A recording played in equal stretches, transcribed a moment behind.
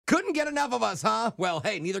Couldn't get enough of us, huh? Well,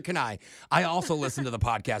 hey, neither can I. I also listen to the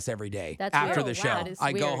podcast every day. That's after weird. the show. Wow, that is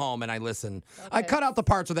I go weird. home and I listen. Okay. I cut out the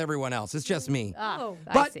parts with everyone else. It's just me. I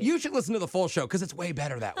But see. you should listen to the full show because it's way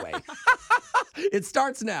better that way. It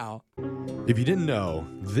starts now. If you didn't know,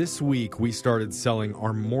 this week we started selling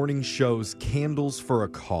our morning show's Candles for a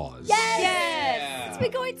Cause. Yes! It's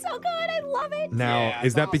been going so good. I love it. Now,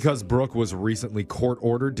 is that because Brooke was recently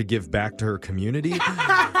court-ordered to give back to her community?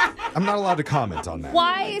 I'm not allowed to comment on that.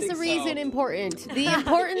 Why is the reason important? The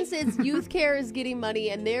importance is Youth Care is getting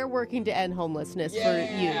money and they're working to end homelessness for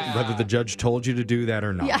youth. Whether the judge told you to do that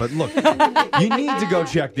or not. Yeah. But look, you need to go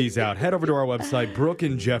check these out. Head over to our website,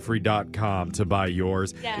 brookeandjeffrey.com, to buy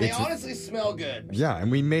yours. Yeah. They honestly smell good. Yeah, and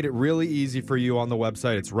we made it really easy for you on the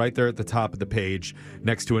website. It's right there at the top of the page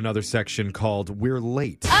next to another section called We're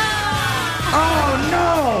Late. Oh,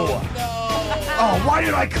 no! Oh, why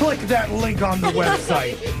did I click that link on the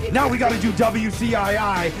website? Now we got to do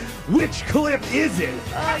WCII. Which clip is it?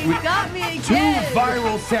 Oh, you got me Two again.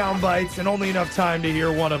 viral sound bites and only enough time to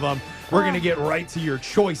hear one of them. We're going to get right to your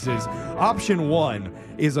choices. Option 1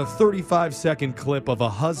 is a 35-second clip of a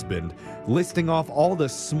husband listing off all the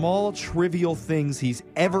small, trivial things he's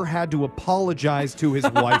ever had to apologize to his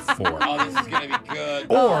wife for. Oh, this is going to be good.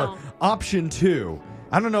 Or option 2,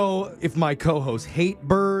 I don't know if my co-hosts hate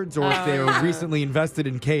birds or if they were recently invested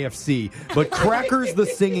in KFC, but Crackers the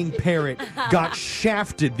singing parrot got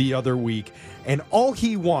shafted the other week, and all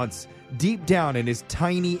he wants deep down in his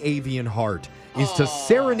tiny avian heart is to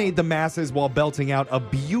serenade the masses while belting out a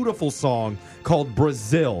beautiful song called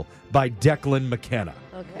Brazil by Declan McKenna.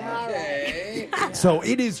 Okay. So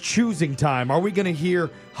it is choosing time. Are we going to hear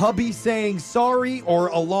hubby saying sorry or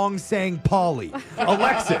along saying Polly?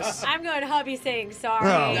 Alexis. I'm going hubby saying sorry.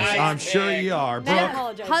 Oh, I'm sure you are. Not Brooke.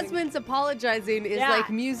 apologizing. Husband's apologizing is Yeah. like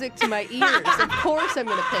music to my ears. Of course I'm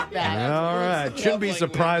going to pick that. All right. Shouldn't be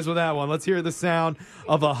surprised with that one. Let's hear the sound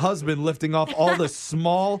of a husband lifting off all the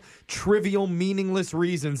small, trivial, meaningless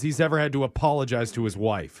reasons he's ever had to apologize to his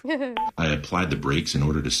wife. I applied the brakes in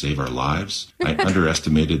order to save our lives. I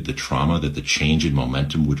underestimated the trauma that the change in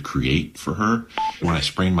momentum would create for her. When I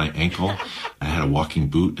sprained my ankle, I had a walking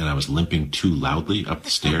boot and I was limping too loudly up the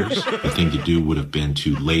stairs. The thing to do would have been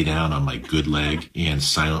to lay down on my good leg and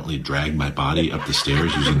silently drag my body up the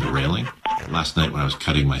stairs using the railing. Last night when I was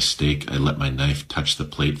cutting my steak, I let my knife touch the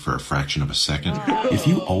plate for a fraction of a second. If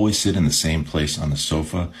you always sit in the same place on the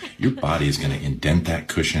sofa, your body is going to indent that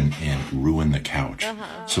cushion and ruin the couch.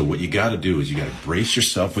 So what you got to do is you got to brace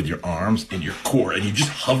yourself with your arms and your core, and you just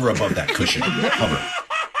hover above that cushion. Hover.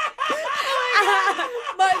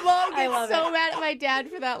 My mom I love gets so it. mad at my dad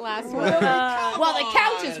for that last one. Well, the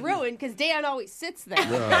couch is ruined because Dan always sits there.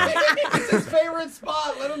 It's his favorite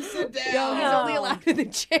spot. Let him sit down. No, he's only allowed in the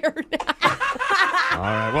chair now. All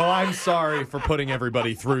right. Well, I'm sorry for putting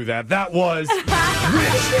everybody through that. That was Which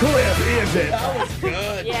clip is it?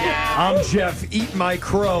 Good. Yeah. I'm Jeff, eat my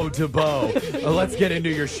crow to Bo. Let's get into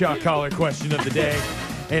your shot collar question of the day.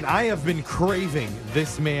 And I have been craving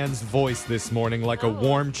this man's voice this morning like a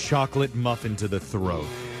warm chocolate muffin to the throat.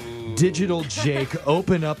 Digital Jake,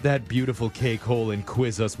 open up that beautiful cake hole and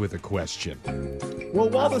quiz us with a question. Well,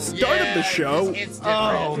 while the start of the show... It's different.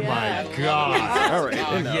 Oh, my God. All right,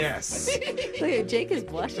 Oh, enough. Yes. Look at Jake is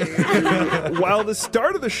blushing. While the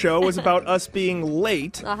start of the show was about us being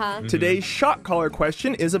late, today's shot collar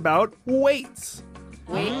question is about weights.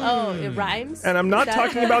 Wait, oh, it rhymes? And I'm not Is that-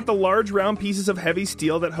 talking about the large round pieces of heavy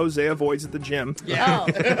steel that Jose avoids at the gym. Oh,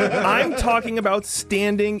 I'm talking about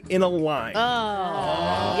standing in a line.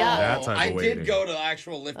 yeah. That type I of waiting. did go to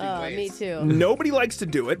actual lifting Oh, me weights. too. Nobody likes to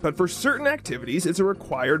do it, but for certain activities, it's a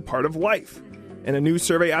required part of life. And a new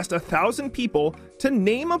survey asked 1,000 people to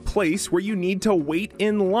name a place where you need to wait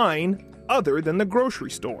in line other than the grocery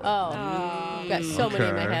store. Oh, got so many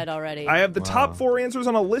in my Okay. head already. I have the top 4 answers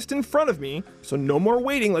on a list in front of me, so no more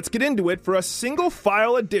waiting. Let's get into it for a single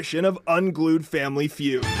file edition of Unglued Family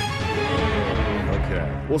Feud.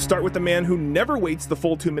 Okay. We'll start with the man who never waits the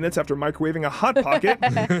full 2 minutes after microwaving a Hot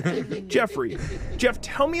Pocket, Jeffrey. Jeff,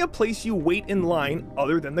 tell me a place you wait in line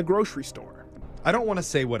other than the grocery store. I don't want to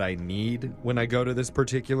say what I need when I go to this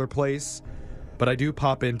particular place, but I do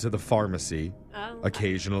pop into the pharmacy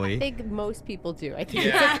occasionally. I think most people do. I think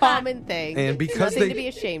it's a common thing. And because Nothing they- to be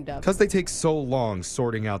ashamed of. Because they take so long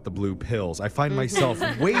sorting out the blue pills, I find myself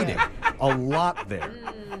waiting a lot there.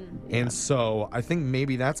 And so I think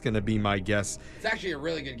maybe that's going to be my guess. It's actually a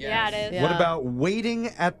really good guess. Yeah, it is. Yeah. What about waiting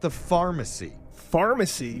at the pharmacy?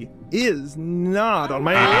 Pharmacy is not on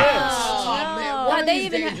my list. Oh, man. One of they these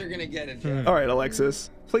even days you're going to get it, Jeff. All right, Alexis.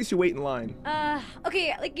 Place you wait in line.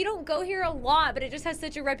 Okay, like you don't go here a lot, but it just has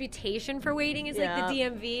such a reputation for waiting. Is Yeah. like the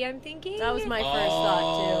DMV. I'm thinking. That was my first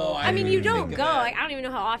thought, I mean, you don't go. Like, I don't even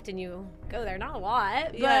know how often you go there. Not a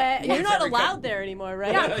lot, but Yeah. You're not every allowed couple- there anymore,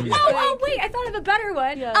 right? Yeah. Oh, wait! I thought of a better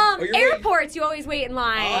one. Yeah. you're Airports, you always wait in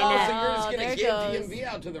line. Oh, so you're just Oh, going there to it give goes. DMV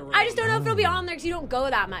out to the room. I just don't know if it'll be on there because you don't go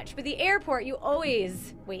that much. But the airport, you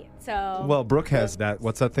always wait. So. Well, Brooke has that.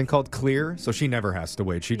 What's that thing called? Clear. So she never has to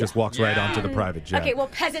wait. She just walks right Yeah. onto the private jet. Okay, well,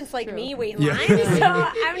 peasants like True. me wait in Yeah. line. So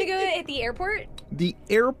I'm gonna go at the airport. The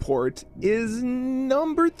airport is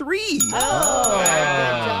number 3. Oh, good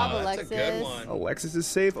job, That's Alexis. a good one. Alexis is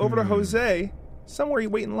safe. Over to Jose. Somewhere you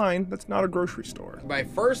wait in line that's not a grocery store. My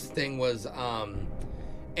first thing was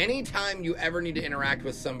anytime you ever need to interact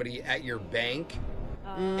with somebody at your bank,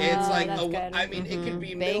 it's like, that's good. I mean, it could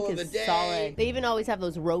be middle Bank of the is day. solid. They even always have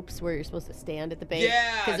those ropes where you're supposed to stand at the bank.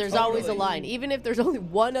 Yeah, because there's always a totally. line. Even if there's only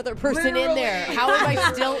one other person in there, Literally. how am I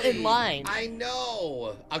still in Literally. line? I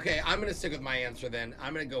know. Okay, I'm going to stick with my answer then.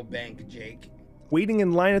 I'm going to go bank, Jake. Waiting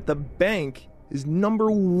in line at the bank is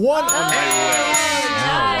number 1 on my list.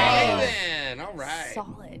 Hey, then. All right.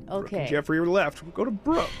 Solid. Brooke Okay. and Jeffrey are left. We'll go to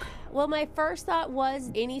Brooke. Well, my first thought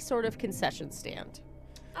was any sort of concession stand.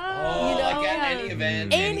 Oh, You know, like at any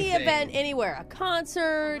event. Any anything. event, anywhere. A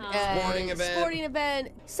concert, Sporting event. sporting event.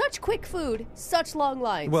 Such quick food, such long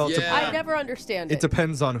lines. Well, it Yeah. I never understand it. It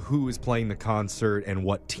depends on who is playing the concert and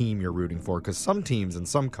what team you're rooting for, because some teams and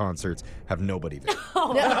some concerts have nobody there.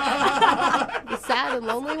 The sad and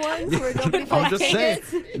lonely ones where nobody I'm plays just saying,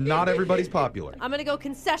 tickets. not everybody's popular. I'm gonna go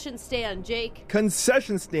concession stand, Jake.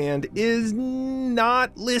 Concession stand is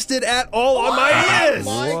not listed at all on my list.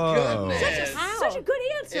 My Whoa. goodness. Such a good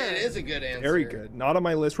answer. It is a good answer. Very good. Not on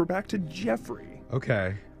my list. We're back to Jeffrey.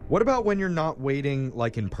 Okay. What about when you're not waiting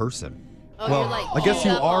like in person? Oh, well, you're like I guess you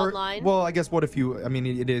queued up are. online? Well, I guess what if you? I mean,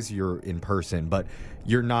 it is you're in person, but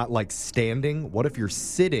you're not like standing. What if you're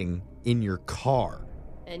sitting in your car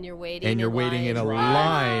And you're waiting. and you're waiting in a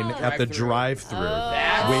line at the drive-through,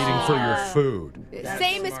 That's waiting for your smart. food?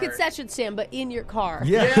 Same as smart. concession stand, but in your car.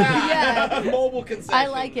 Yeah. Mobile concessions. I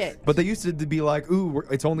like it. But they used to be like, ooh,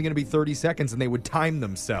 it's only going to be 30 seconds, and they would time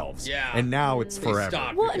themselves. Yeah. And now it's They forever.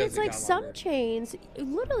 stopped Well, and because it's it like got some longer. chains,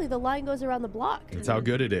 literally the line goes around the block. That's how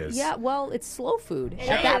good it is. Yeah, well, it's slow food It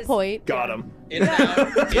at that is. point. Got him.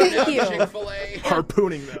 In-N-Out, Thank you. Chick-fil-A.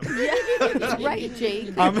 Harpooning them. Yeah, right,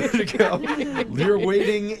 Jake. I'm going to go. You're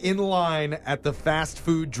waiting in line at the fast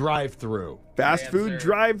food drive-through. Fast food Answer.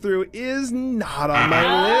 drive-through is not on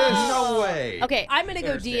my list. No way. Okay, I'm gonna go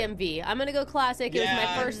Thursday. DMV. I'm gonna go classic. It was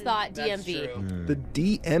Yeah, my first thought. That's DMV. true. The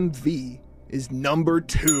DMV is number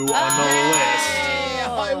 2 on the list. Hey, I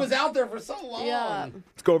thought it was out there for so long. Yeah.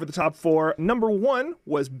 Let's go over the top 4. Number 1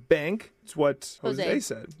 was bank. It's what Jose Jose.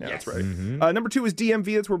 said. Yeah, Yes. that's right. Number 2 is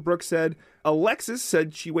DMV. That's where Brooke said. Alexis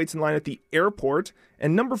said she waits in line at the airport.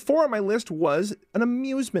 And number 4 on my list was an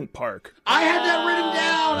amusement park. I had that written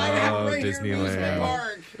down. I have it right Disneyland. here. Amusement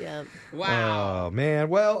park. Yeah. Wow. Oh, man.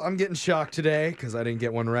 Well, I'm getting shocked today because I didn't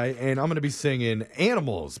get one right. And I'm going to be singing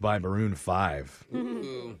Animals by Maroon 5.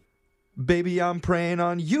 Ooh. Baby, I'm praying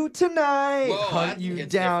on you tonight. Whoa, Hunt that you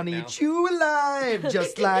hits down, different eat you alive,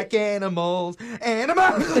 just like animals.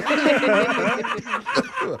 Animals.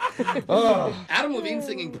 Adam Levine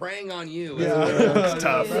singing "Praying on You." It's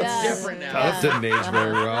tough. Yeah. Different now. That didn't age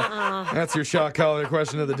very well. That's your shock collar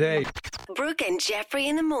question of the day. Brooke and Jeffrey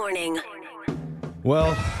in the morning.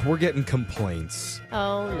 Well, we're getting complaints.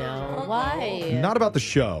 Oh no. Why? Not about the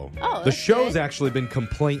show. Oh, the that's show's good. actually been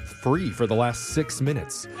complaint free for the last 6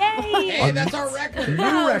 minutes. Hey, that's our record.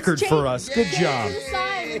 New record for us. Good job.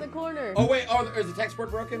 Inside in the corner. Oh wait, is the text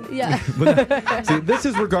board broken? Yeah. See, this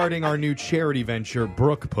is regarding our new charity venture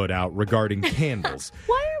Brooke put out regarding candles.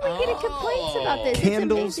 Why are we getting complaints about this? It's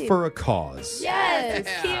Candles amazing. for a cause. Yes.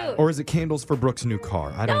 Yeah. Or is it candles for Brooke's new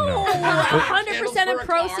car? I don't know. 100% Candles of for a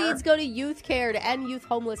car. proceeds go to youth care to end youth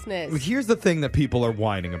homelessness. Here's the thing that people are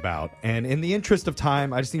whining about. And in the interest of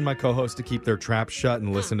time, I just need my co-host to keep their trap shut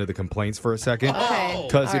and listen to the complaints for a second. Okay.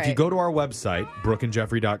 Because All if you right. go to our website,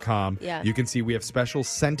 brookandjeffrey.com, Yeah. you can see we have special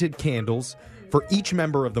scented candles for each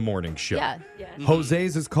member of the morning show. Yeah.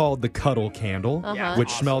 Jose's is called the Cuddle Candle, Uh-huh. which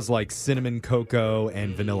Awesome. smells like cinnamon cocoa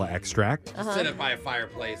and vanilla extract. Sit it by a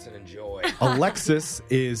fireplace and enjoy. Alexis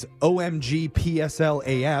is OMG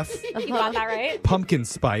PSLAF, You got that right? pumpkin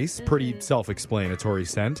spice, pretty self-explanatory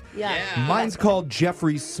scent. Yeah. Yeah. Mine's called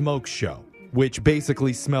Jeffrey's Smoke Show, which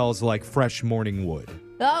basically smells like fresh morning wood.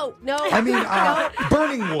 Oh, no. I mean,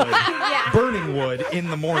 burning wood. Burning wood in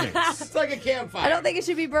the mornings. It's like a campfire. I don't think it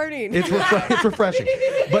should be burning. It's refreshing.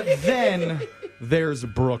 But then there's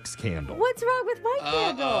Brooke's candle, What's wrong with my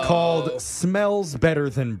candle? called Smells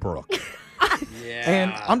Better Than Brooke. Yeah.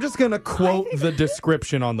 And I'm just going to quote the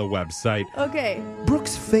description on the website. Okay.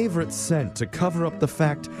 Brooke's favorite scent to cover up the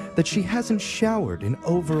fact that she hasn't showered in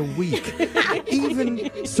over a week. Even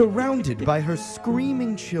surrounded by her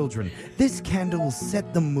screaming children, this candle will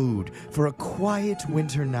set the mood for a quiet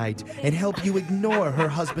winter night and help you ignore her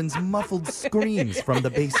husband's muffled screams from the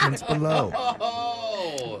basements below.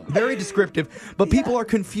 Oh. Very descriptive, but people are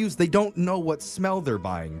confused. They don't know what smell they're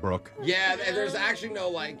buying, Brooke. Yeah, and there's actually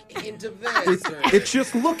no, hint of this. It's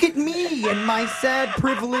just, look at me and my sad,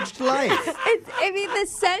 privileged life. The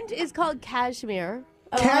scent is called cashmere.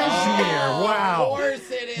 Cashmere, wow. Of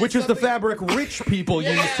course it is. Which is the Something- fabric rich people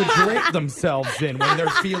use to drape themselves in when they're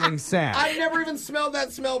feeling sad. I never even smelled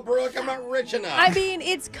that smell, Brooke. I'm not rich enough.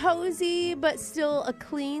 It's cozy, but still a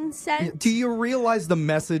clean scent. Do you realize the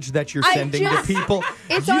message that you're I sending just- to people?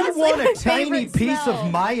 it's You honestly want my a tiny favorite piece smell.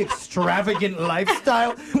 of my extravagant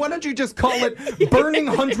lifestyle? Why don't you just call it burning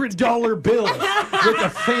 $100 bills with a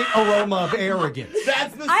faint aroma of arrogance?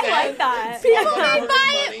 That's the I scent. like that. People Burning may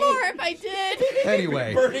buy it money. more if I did. Anyway.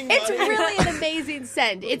 Burning It's money. really an amazing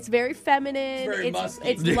scent. It's very feminine. Very musky.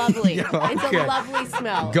 It's lovely. Yeah, It's okay. a lovely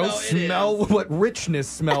smell. Go No, it smell what richness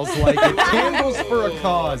smells like at Candles for a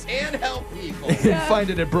Cause. And help people. And find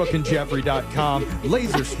it at brookandjeffrey.com.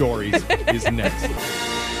 Laser Stories is next.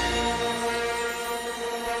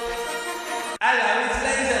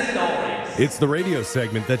 It's the radio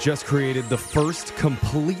segment that just created the first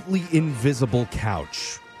completely invisible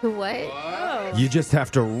couch. What? You just have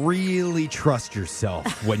to really trust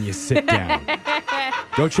yourself when you sit down.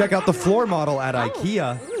 Go check out the floor model at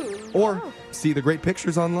IKEA or see the great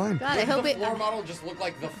pictures online. God, I hope the it. floor model just look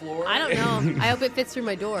like the floor. I don't know. I hope it fits through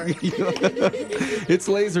my door. It's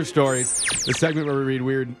Laser Stories, the segment where we read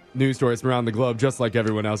weird news stories from around the globe just like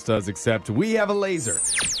everyone else does, except we have a laser.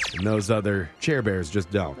 And those other chair bears just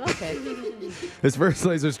don't. Okay. This first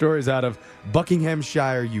laser story is out of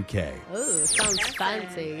Buckinghamshire, UK. Ooh, sounds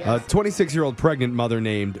fancy. A 26-year-old pregnant mother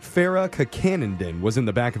named Farah Kakanandin was in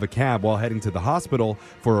the back of a cab while heading to the hospital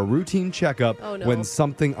for a routine checkup Oh, no. when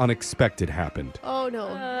something unexpected happened. Oh no.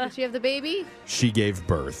 Did she have the baby? She gave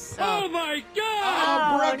birth. Oh,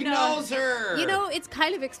 Brooke knows her. It's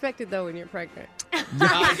kind of expected though when you're pregnant.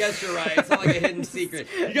 I guess you're right. It's not like a hidden secret.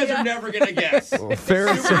 You guys are never going to guess.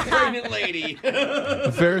 Farah Super said, pregnant lady.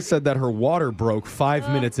 Farah said that her water broke 5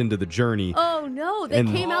 minutes into the journey. Oh no, they And-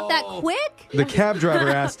 came out that quick? The cab driver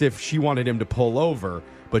asked if she wanted him to pull over,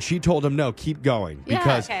 but she told him no, keep going, Yeah,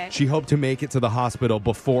 because okay. she hoped to make it to the hospital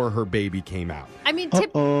before her baby came out.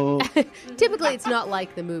 Typically it's not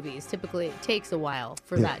like the movies. Typically it takes a while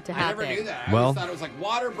for that to I happen. never knew that. I Well- always thought it was like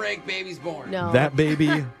water break, baby's born. No. That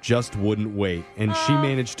baby just wouldn't wait, and she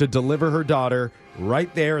managed to deliver her daughter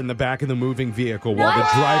right there in the back of the moving vehicle while the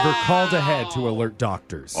driver called ahead to alert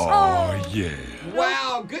doctors. Oh, yeah.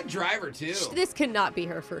 Wow, good driver, too. This cannot be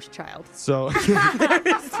her first child. So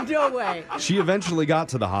No way. she eventually got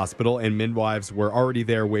to the hospital, and midwives were already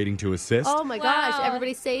there waiting to assist. Oh my gosh, Wow.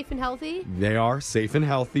 everybody's safe and healthy? They are safe and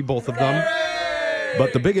healthy, both of them.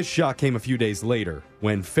 But the biggest shock came a few days later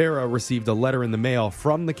when Farah received a letter in the mail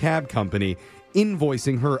from the cab company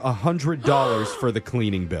invoicing her $100 for the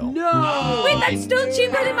cleaning bill. Wait, that's still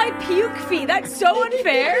cheaper than my puke fee. That's so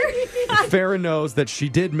unfair. Farah knows that she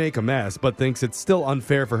did make a mess, but thinks it's still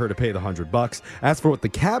unfair for her to pay the $100. As for what the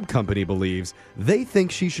cab company believes, they think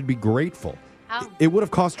she should be grateful. How? It would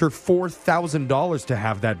have cost her $4,000 to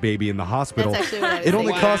have that baby in the hospital. That's actually what I was It only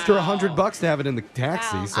thinking. cost her $100 to have it in the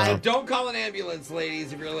taxi. Wow. So. So don't call an ambulance,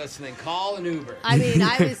 ladies, if you're listening. Call an Uber. I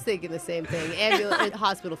was thinking the same thing.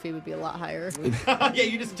 Hospital fee would be a lot higher. Yeah,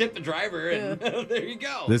 you just tip the driver, and there you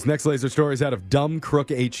go. This next laser story is out of Dumb Crook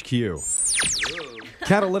HQ.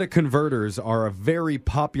 Catalytic converters are a very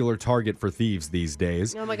popular target for thieves these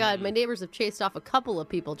days. Oh my god, my neighbors have chased off a couple of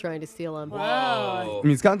people trying to steal them. Whoa. I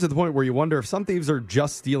mean, it's gotten to the point where you wonder if some thieves are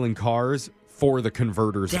just stealing cars for the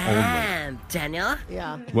converters only. Daniel.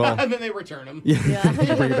 Yeah. Well, And then they return them. Bring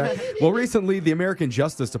it back. Well, recently, the American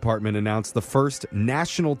Justice Department announced the first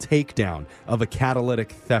national takedown of a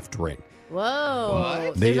catalytic theft ring. Whoa.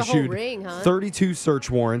 What? They There's a whole issued ring, huh? 32 search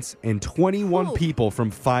warrants, and 21 Ooh. people from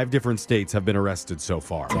 5 different states have been arrested so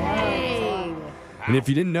far. Dang. And if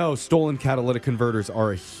you didn't know, stolen catalytic converters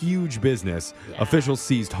are a huge business. Officials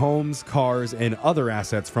seized homes, cars, and other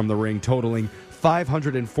assets from the ring totaling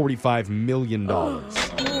 $545 million. What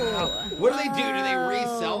do they do? Do they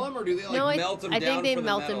resell them, or or do they like No, melt them I down think they for the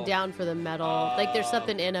melt metal? them down for the metal. Like there's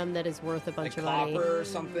something in them that is worth a bunch Like of money. copper or How do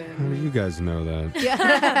something. you guys know that?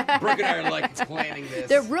 Yeah. Brooke and I are like planning this.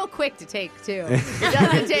 They're real quick to take, too. It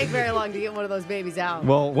doesn't take very long to get one of those babies out.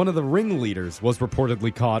 Well, one of the ringleaders was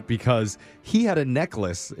reportedly caught because he had a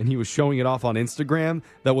necklace and he was showing it off on Instagram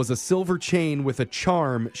that was a silver chain with a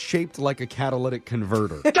charm shaped like a catalytic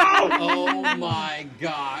converter. Oh my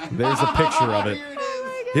god. There's a picture of it. Here it is.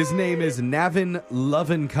 His name is Navin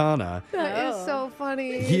Lovenkana. That is so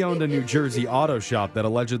funny. He owned a New Jersey auto shop that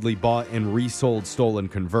allegedly bought and resold stolen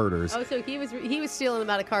converters. Oh, so he was stealing them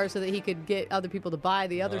out of cars so that he could get other people to buy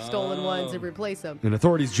the other stolen ones and replace them. And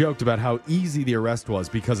authorities joked about how easy the arrest was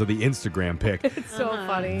because of the Instagram pic. It's so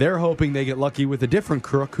funny. They're hoping they get lucky with a different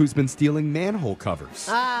crook who's been stealing manhole covers.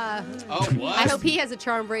 Ah, Oh, what? I hope he has a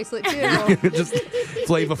charm bracelet too. Just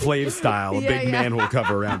Flava Flav style, a Yeah, big yeah. manhole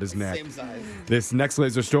cover around his neck. Same size. This next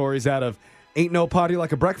laser story is out of Ain't No Party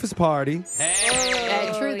Like a Breakfast Party.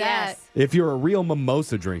 Yeah, true that. yes. If you're a real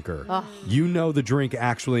mimosa drinker, you know the drink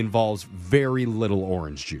actually involves very little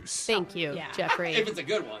orange juice. Thank you, Yeah. Jeffrey. If it's a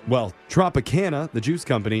good one. Well, Tropicana, the juice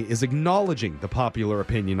company, is acknowledging the popular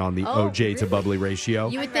opinion on the Oh, OJ to bubbly ratio.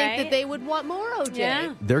 You would think Right? that they would want more OJ.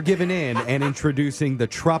 Yeah. They're giving in and introducing the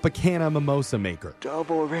Tropicana Mimosa Maker.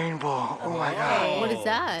 Double rainbow. Oh my god. What is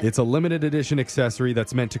that? It's a limited edition accessory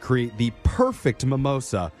that's meant to create the perfect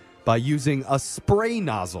mimosa by using a spray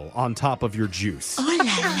nozzle on top of your juice.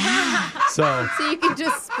 So So you can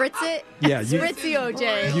just spritz it? Yeah, you- Spritz the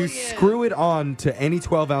OJ. you screw it on to any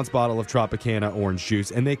 12-ounce bottle of Tropicana orange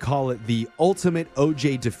juice, and they call it the ultimate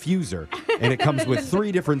OJ diffuser. And it comes with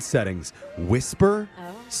 3 different settings: whisper,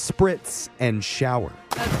 spritz, and shower.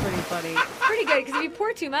 That's pretty funny. Pretty good, because if you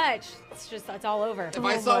pour too much, it's all over. If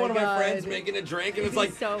I Oh saw my one of my God. friends making a drink and it's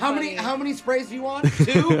like, so how funny. many sprays do you want?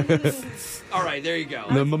 2? All right, there you go.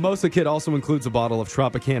 The mimosa kit also includes a bottle of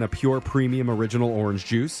Tropicana Pure Premium Original Orange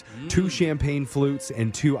Juice, 2 champagne flutes,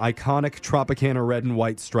 and 2 iconic Tropicana red and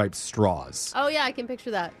white striped straws. Oh, yeah, I can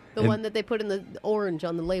picture that. The And- one that they put in the orange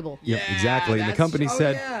on the label. Yep, Yeah, exactly. And the that's- company oh,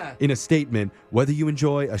 said yeah. in a statement, whether you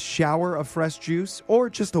enjoy a shower of fresh juice or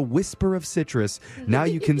just a whisper of citrus, now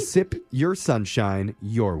you can sip your sunshine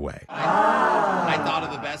your way. I thought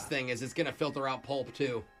of the best thing is it's going to filter out pulp,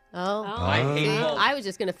 too. Oh. I hate See, pulp. I was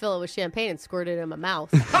just going to fill it with champagne and squirt it in my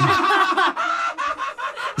mouth. Or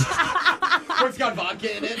it's got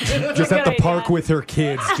vodka in it. Just at the Good park idea. with her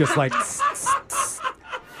kids, just like,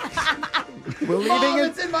 we're Mom, leaving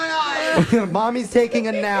it's in my eye. Mommy's taking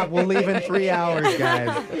a nap. We'll leave in 3 hours,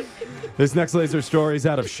 guys. This next laser story is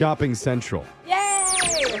out of Shopping Central. Yay!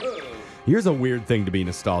 Here's a weird thing to be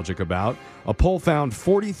nostalgic about. A poll found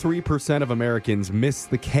 43% of Americans miss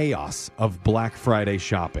the chaos of Black Friday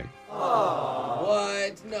shopping.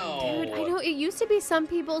 What? No. Dude, I know it used to be some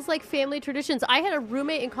people's like family traditions. I had a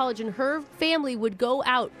roommate in college, and her family would go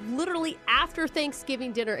out literally after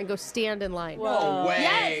Thanksgiving dinner and go stand in line. No way.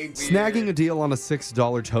 Yes. Weird. Snagging a deal on a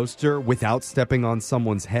 $6 toaster without stepping on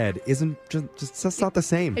someone's head isn't just not the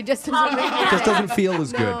same. It just doesn't make It just doesn't feel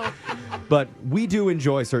as No. good. But we do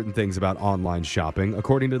enjoy certain things about online shopping.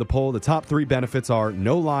 According to the poll, the top 3 benefits are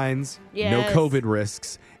no lines, Yes. no COVID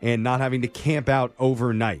risks, and not having to camp out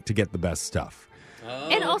overnight to get the best stuff.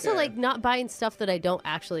 And also, okay. like, not buying stuff that I don't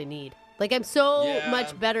actually need. Like, I'm so Yeah.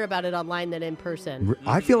 much better about it online than in person.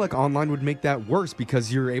 I feel like online would make that worse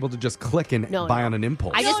because you're able to just click and No, buy no. on an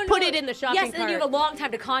impulse. I just put it in the shopping Yes, and then you have a cart. long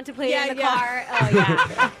time to contemplate Yeah, in the yeah. car. Oh,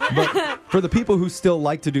 yeah. But for the people who still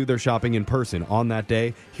like to do their shopping in person on that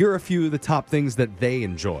day, here are a few of the top things that they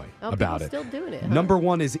enjoy Oh, about people it. still doing it. Huh? Number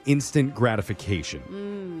 1 is instant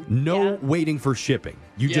gratification. No Yeah. waiting for shipping.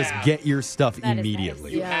 You just Yeah. get your stuff That is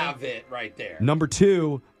immediately. You Yeah. have it right there. Number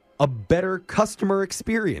 2, a better customer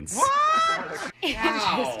experience. Wow.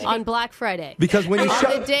 On Black Friday. Because when you On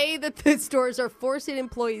shop, the day that the stores are forcing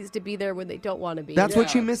employees to be there when they don't want to be. that's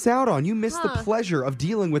what Yeah. you miss out on. You miss the pleasure of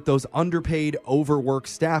dealing with those underpaid, overworked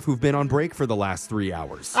staff who've been on break for the last 3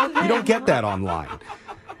 hours. You don't get that online.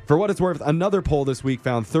 For what it's worth, another poll this week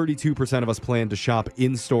found 32% of us plan to shop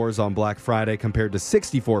in stores on Black Friday compared to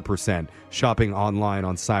 64% shopping online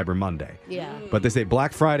on Cyber Monday. Yeah. But they say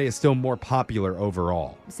Black Friday is still more popular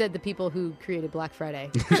overall. Said the people who created Black Friday.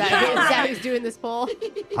 Is that who's doing this poll?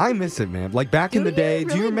 I miss it, man. Like back in Do the day, you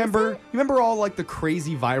do you really miss remember? it? You remember all like the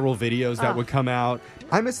crazy viral videos that would come out?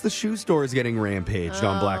 I miss the shoe stores getting rampaged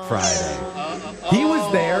on Black Friday. He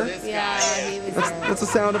was there. This Yeah, guy. he was That's, there. that's the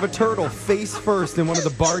sound of a turtle face first in one of the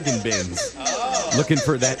bargain bins, looking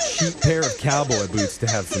for that cheap pair of cowboy boots to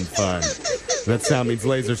have some fun. That sound means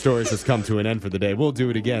Laser Stories has come to an end for the day. We'll do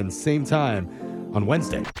it again, same time on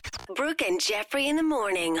Wednesday. Brooke and Jeffrey in the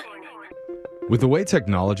morning. With the way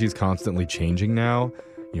technology is constantly changing now,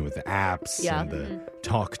 with the apps Yeah. and the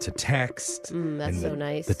talk to text. That's and so the,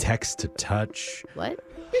 nice. The text to touch. What?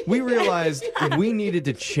 We realized we needed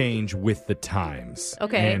to change with the times.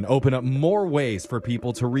 Okay. And open up more ways for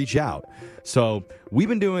people to reach out. So we've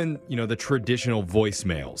been doing, the traditional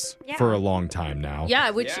voicemails for a long time now. Yeah,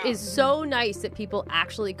 which is so nice that people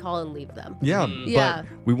actually call and leave them. Yeah, Yeah.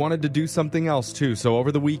 but we wanted to do something else too. So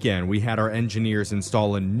over the weekend, we had our engineers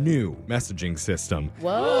install a new messaging system.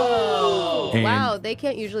 Whoa. And Wow, they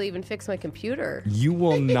can't usually even fix my computer. you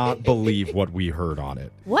will not believe what we heard on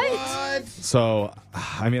it. What? So,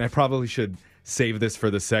 I probably should save this for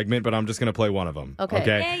the segment, but I'm just going to play one of them. Okay.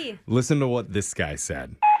 Yay. Listen to what this guy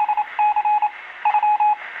said.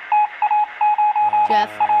 Jeff,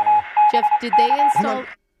 did they install...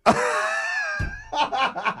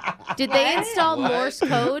 Did they install Morse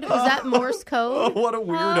code? Was that Morse code? What a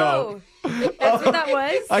weirdo. Oh, that's what that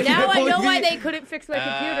was? I Now can't I know believe why he- they couldn't fix my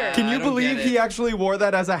computer. Can I you don't believe get it. he actually wore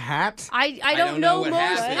that as a hat? I don't don't know know what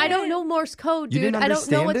Morse. happened. I don't know Morse code, You dude. didn't I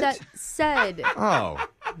don't know what understand that said. Oh,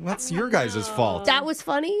 that's your guys' fault. That was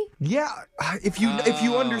funny. Yeah, if you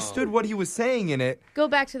understood what he was saying in it, Go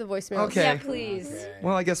back to the voicemail. Okay. Yeah, please.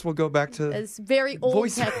 well, I guess we'll go back to It's very old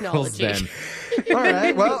voicemails technology. then. All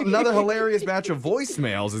right, well, another hilarious batch of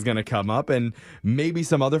voicemails is going to come up, and maybe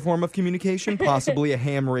some other form of communication, possibly a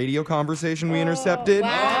ham radio conversation we intercepted.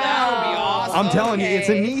 That would be awesome. I'm telling you, it's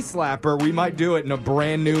a knee slapper. We might do it in a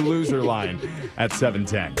brand new loser line at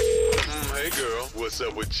 7:10. Hey girl, what's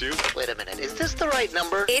up with you? Wait a minute, is this the right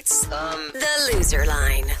number? It's the loser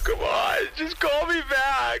line. Come on, just call me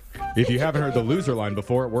back. If you haven't heard the loser line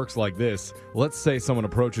before, it works like this. Let's say someone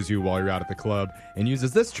approaches you while you're out at the club and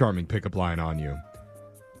uses this charming pickup line on you.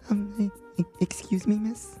 Excuse me,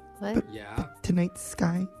 miss? What? Yeah. Tonight's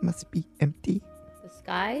sky must be empty The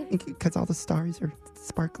sky? because all the stars are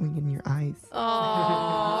sparkling in your eyes.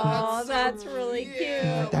 Oh, that's really cute.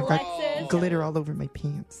 I got Alexis. glitter all over my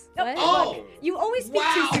pants. What? Oh! You always speak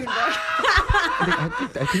Wow. too soon, bro.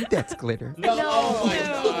 I think that's glitter. No. Oh my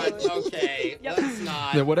God. Okay. Let's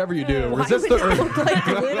not. Then whatever you do, Why resist would the it urge. look like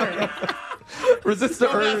glitter? Resist the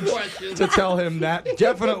Don't ask urge questions. to tell him that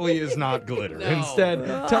definitely is not glitter. No.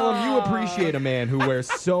 Instead, tell him you appreciate a man who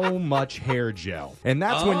wears so much hair gel. And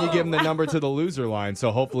that's when you give him the number to the loser line,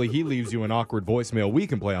 so hopefully he leaves you an awkward voicemail we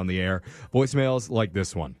can play on the air. Voicemails like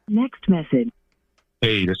this one. Next message.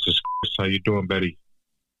 Hey, this is Chris. How you doing, Betty?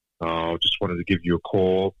 Just wanted to give you a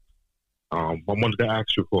call. I wanted to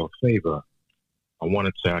ask you for a favor. I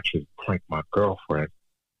wanted to actually prank my girlfriend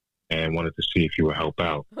and wanted to see if you would help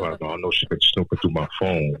out. But I know she's been snooping through my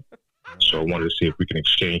phone. So I wanted to see if we can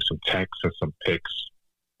exchange some texts and some pics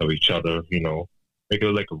of each other, make it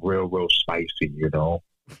like a real spicy,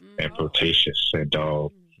 and flirtatious. And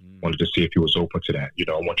wanted to see if you was open to that.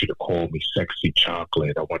 I want you to call me sexy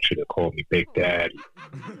chocolate. I want you to call me Big Daddy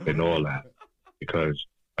and all that. Because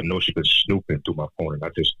I know she's been snooping through my phone, and I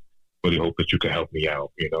just really hope that you can help me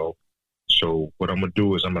out, So what I'm going to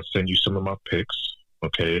do is I'm going to send you some of my pics,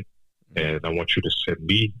 okay? And I want you to send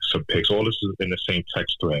me some pics. All this is in the same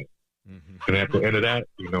text thread. And at the end of that,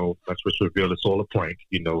 let's just reveal it's all a prank.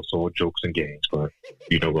 It's all jokes and games, but,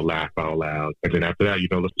 we'll laugh out loud. And then after that,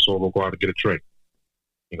 let's all go out and get a drink.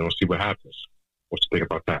 See what happens. What you think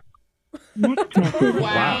about that? Next message.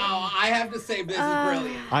 Wow. I have to say, this is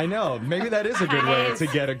brilliant. I know. Maybe that is a good way to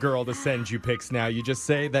get a girl to send you pics now. You just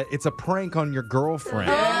say that it's a prank on your girlfriend.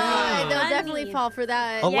 They'll definitely fall for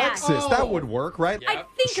that. Alexis, that would work, right? I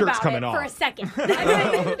think Shirt's about coming it off. for a second.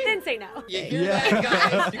 Then say no. You hear that,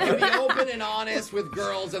 guys? You can be open and honest with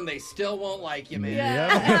girls, and they still won't like you, man.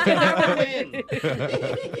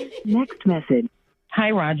 Next message.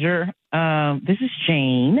 Hi, Roger. This is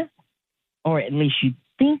Jane, or at least you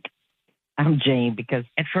think I'm Jane, because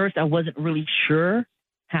at first I wasn't really sure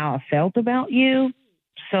how I felt about you,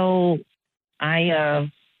 so I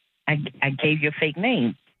gave you a fake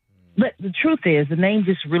name. But the truth is, the name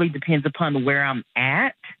just really depends upon where I'm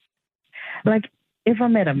at. Like, if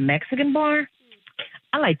I'm at a Mexican bar,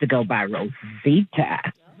 I like to go by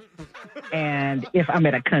Rosita. And if I'm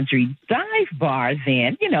at a country dive bar,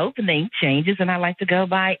 then, the name changes and I like to go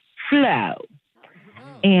by Flo.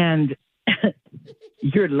 And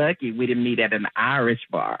you're lucky we didn't meet at an Irish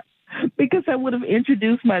bar, because I would have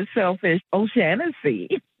introduced myself as O'Shaughnessy.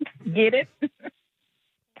 Get it?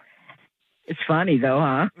 It's funny, though,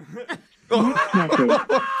 huh?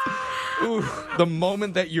 Ooh, the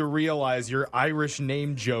moment that you realize your Irish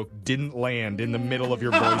name joke didn't land in the middle of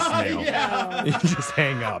your voicemail, you just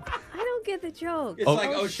hang up. I don't get the joke. It's like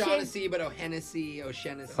O'Shaughnessy, but O'Hennessy,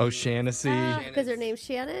 O'Shaughnessy. O'Shaughnessy. Because her name's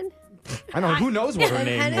Shannon? I don't know. Who knows what her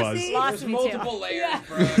name was? There's multiple layers,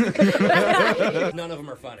 bro. None of them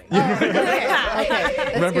are funny.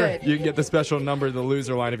 Okay. Remember, good. you can get the special number of the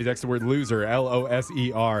loser line if you text the word loser,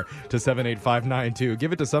 Loser, to 78592.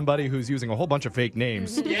 Give it to somebody who's using a whole bunch of fake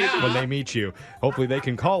names when they meet you. Hopefully they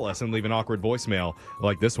can call us and leave an awkward voicemail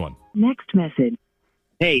like this one. Next message.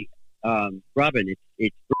 Hey, Robin,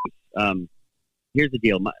 it's Bruce. Here's the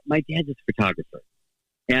deal. My dad's a photographer,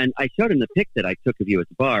 and I showed him the pic that I took of you at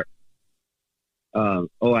the bar. I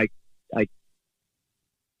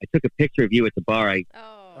took a picture of you at the bar. I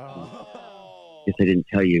guess I didn't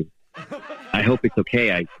tell you. I hope it's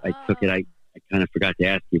okay. I took it. I kind of forgot to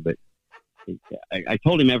ask you, but I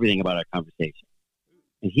told him everything about our conversation.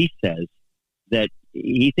 And he says that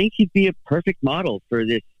he thinks you'd be a perfect model for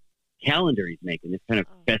this calendar he's making, this kind of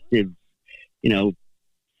festive,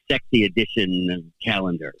 sexy edition of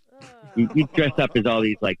calendar. You dress up as all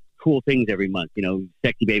these like cool things every month,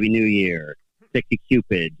 sexy baby New Year, sexy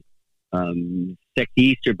Cupid, sexy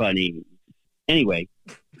Easter bunny. Anyway,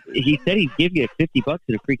 he said he'd give you $50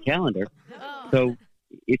 and a free calendar. So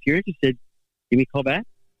if you're interested, give me a call back.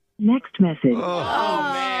 Next message.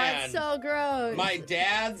 Oh, man. So gross. My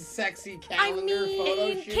dad's sexy calendar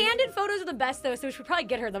photo shoot. Candid photos are the best, though, so we should probably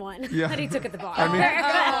get her the one that he took at the bar. I mean,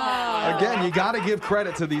 again, you got to give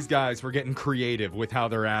credit to these guys for getting creative with how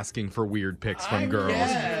they're asking for weird pics from girls.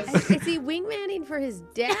 Is he wingmanning for his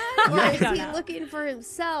dad, or is he looking for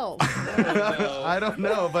himself? I don't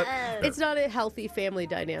know, but It's not a healthy family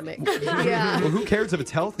dynamic. Yeah. well, who cares if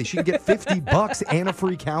it's healthy? She can get $50 and a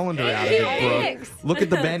free calendar out of it, bro. Look at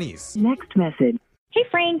the bennies. Next message. Hey,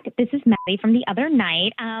 Frank, this is Maddie from the other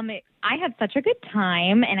night. I had such a good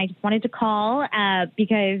time, and I just wanted to call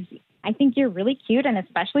because I think you're really cute, and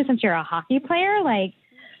especially since you're a hockey player. I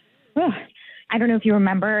don't know if you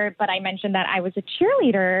remember, but I mentioned that I was a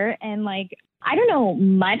cheerleader, and, I don't know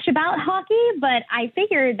much about hockey, but I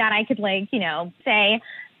figured that I could, say,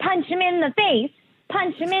 punch him in the face,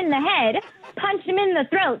 punch him in the head, punch him in the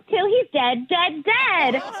throat till he's dead, dead,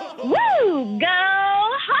 dead. Woo! Go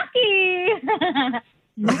hockey!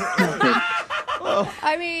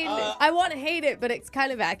 I mean, I want to hate it, but it's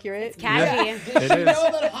kind of accurate. It's catchy. Did you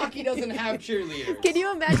know that hockey doesn't have cheerleaders? Can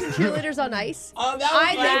you imagine cheerleaders on ice? That would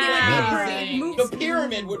I be amazing. The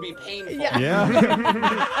pyramid would be painful.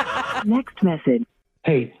 Yeah. Next message.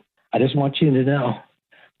 Hey, I just want you to know,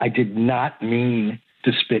 I did not mean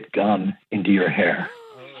to spit gum into your hair.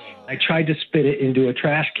 I tried to spit it into a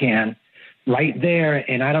trash can right there,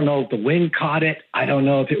 and I don't know if the wind caught it. I don't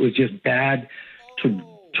know if it was just bad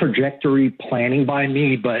trajectory planning by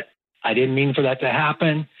me, but I didn't mean for that to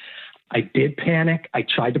happen. I did panic. I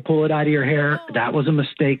tried to pull it out of your hair. That was a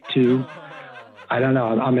mistake, too. I don't know.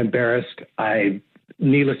 I'm embarrassed.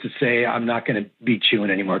 Needless to say, I'm not going to be chewing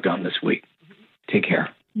any more gum this week. Take care.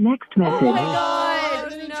 Next message. Oh, my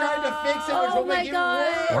God. Then he tried to fix it, which will make it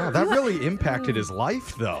worse. Wow, that really impacted his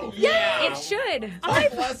life, though. Yeah. It should.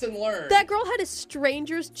 Tough lesson learned. That girl had a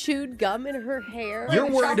stranger's chewed gum in her hair. You're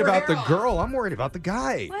worried about the girl. I'm worried about the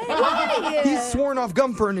guy. Why? He's sworn off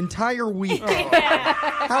gum for an entire week.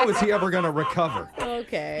 How is he ever going to recover?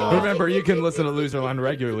 Okay. Remember, you can listen to Loser Line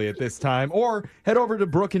regularly at this time, or head over to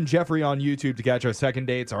Brooke and Jeffrey on YouTube to catch our second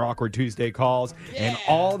dates, our Awkward Tuesday calls, and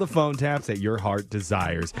all the phone taps that your heart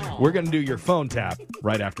desires. We're going to do your phone tap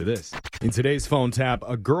right after this. In today's phone tap,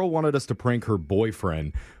 a girl wanted us to prank her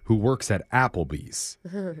boyfriend who works at Applebee's.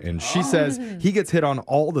 And she says he gets hit on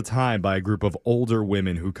all the time by a group of older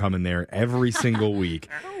women who come in there every single week.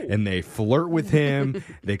 And they flirt with him.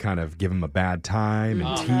 They kind of give him a bad time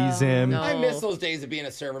and tease him. I miss those days of being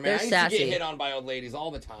a server, man. They're I used sassy. to get hit on by old ladies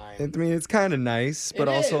all the time. I mean, it's kind of nice, but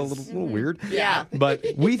It also is. a little weird. Yeah. But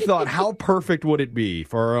we thought, how perfect would it be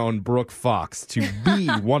for our own Brooke Fox to be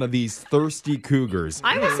one of these thirsty cougars?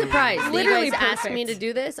 I was surprised. that Literally you guys asked perfect. me to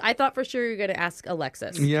do this. I thought for sure you were going to ask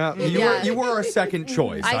Alexis. Yeah, you were our second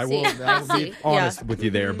choice. I see. I will be honest with you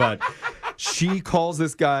there, but she calls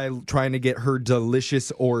this guy trying to get her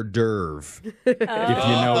delicious hors d'oeuvre. If you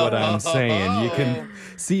know what I'm saying, you can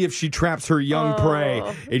see if she traps her young prey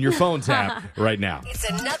in your phone tap right now. It's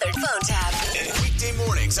another phone tap. Weekday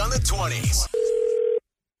mornings on the 20s.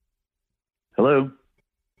 Hello.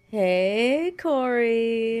 Hey,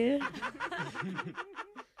 Corey.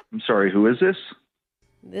 I'm sorry, who is this?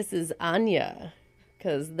 This is Anya,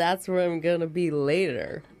 because that's where I'm going to be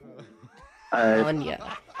later.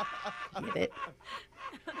 Anya. Get it?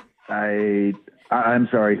 I'm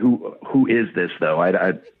sorry, who is this, though?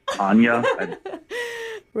 Anya?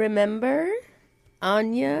 Remember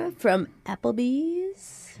Anya from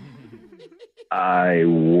Applebee's? I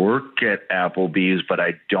work at Applebee's, but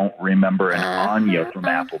I don't remember an Anya from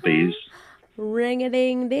Applebee's.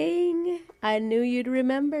 Ring-a-ding-ding. I knew you'd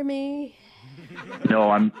remember me. No,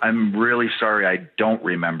 I'm really sorry. I don't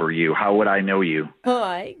remember you. How would I know you? Oh,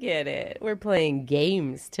 I get it. We're playing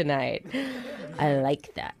games tonight. I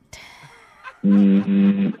like that.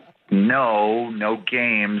 No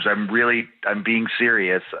games. I'm being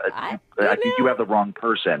serious. I think you have the wrong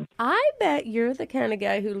person. I bet you're the kind of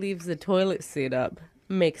guy who leaves the toilet seat up.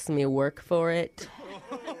 Makes me work for it.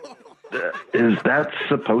 Is that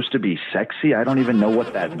supposed to be sexy? I don't even know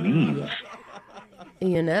what that means.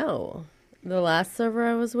 You know, the last server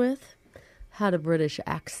I was with had a British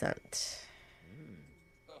accent.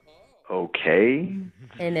 Okay.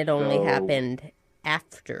 And it only happened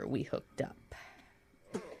after we hooked up.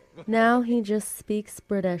 Now he just speaks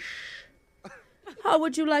British. How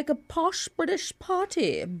would you like a posh British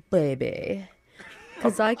party, baby?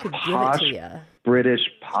 Because I could give it to you. British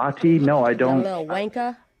potty? No, I A don't. little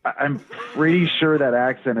wanker. I'm pretty sure that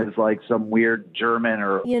accent is like some weird German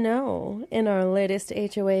or... You know, in our latest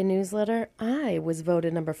HOA newsletter, I was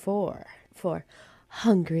voted number 4 for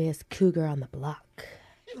hungriest cougar on the block.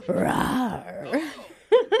 Rawr.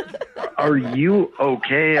 Are you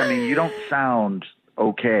okay? I mean, you don't sound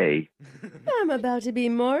okay. I'm about to be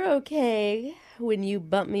more okay when you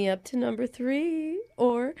bump me up to number 3.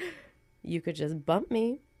 Or you could just bump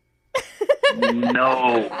me.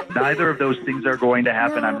 No, neither of those things are going to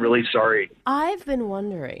happen. I'm really sorry. I've been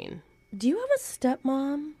wondering, do you have a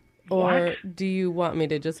stepmom? Or do you want me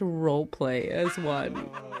to just role play as one?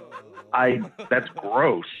 That's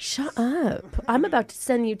gross. Shut up. I'm about to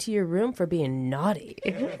send you to your room for being naughty.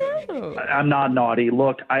 I'm not naughty.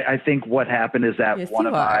 Look, I think what happened is that one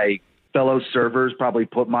of my fellow servers probably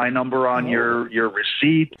put my number on your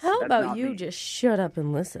receipt. How That's about not you me. just shut up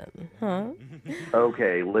and listen, huh?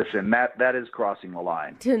 Okay, listen, that is crossing the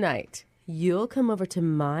line. Tonight, you'll come over to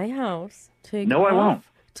my house. No, I won't.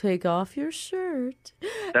 Take off your shirt.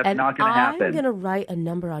 That's not gonna happen. I'm going to write a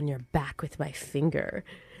number on your back with my finger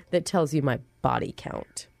that tells you my body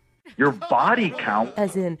count. Your body count?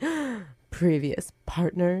 As in previous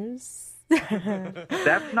partners.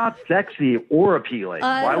 That's not sexy or appealing.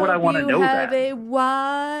 Why would I want to know You have that? a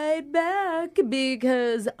wide back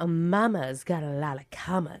because mama's got a lot of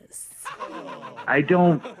commas. I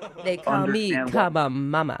don't They call me understand comma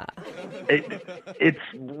mama. It's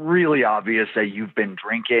really obvious that you've been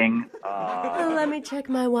drinking. Let me check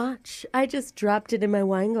my watch. I just dropped it in my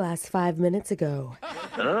wine glass 5 minutes ago.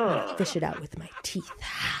 Fish it out with my teeth.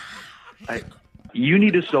 You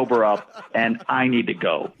need to sober up, and I need to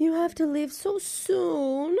go. You have to leave so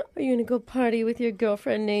soon. Are you going to go party with your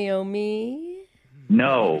girlfriend, Naomi?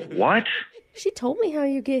 No. What? She told me how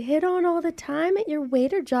you get hit on all the time at your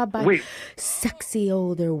waiter job by sexy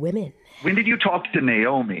older women. When did you talk to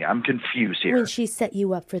Naomi? I'm confused here. When she set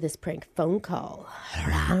you up for this prank phone call.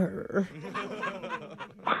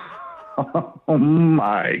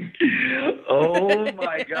 Oh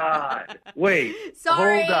my God. Wait.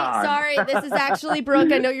 Sorry, hold on. sorry. This is actually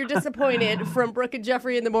Brooke. I know you're disappointed. From Brooke and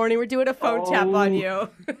Jeffrey in the morning. We're doing a phone tap on you.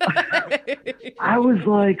 I was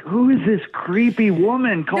like, who is this creepy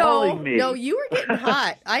woman calling me? No, you were getting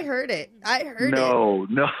hot. I heard it. No.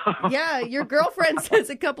 Yeah, your girlfriend says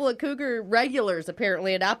a couple of Cougar regulars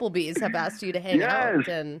apparently at Applebee's have asked you to hang out.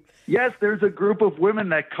 And Yes, there's a group of women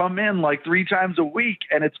that come in like 3 times a week,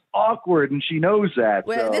 and it's awkward, and she knows that.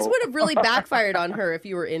 well, so. this would have really backfired on her if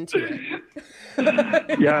you were into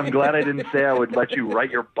it. Yeah, I'm glad I didn't say I would let you write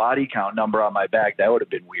your body count number on my back. That would have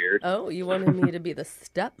been weird. Oh, you wanted me to be the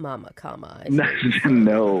stepmama, comma.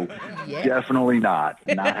 No, Yeah. definitely not.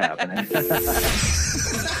 Not happening.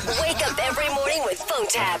 Wake up every morning with phone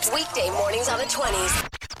taps. Weekday mornings on the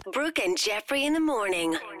 20s. Brooke and Jeffrey in the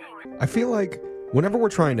morning. I feel like whenever we're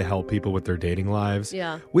trying to help people with their dating lives,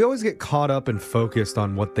 Yeah. we always get caught up and focused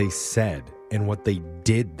on what they said and what they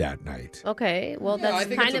did that night. Okay, well, Yeah, I that's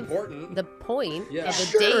think kind it's of important. the point of the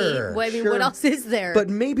Sure, date. Well, I mean, sure. what else is there? But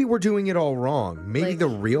maybe we're doing it all wrong. Maybe the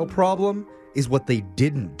real problem is what they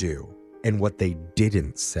didn't do and what they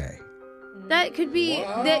didn't say. that could be.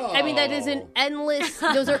 That is an endless.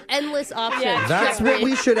 Those are endless options. That's what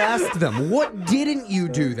we should ask them. What didn't you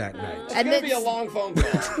do that night? It's And going to then be a long phone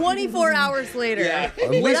call. 24 hours later. At What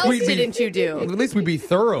least else we'd be- didn't you do? At least we'd be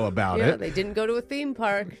thorough about Yeah, it. they didn't go to a theme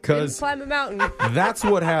park. Didn't 'Cause- climb a mountain. That's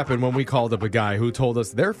what happened when we called up a guy who told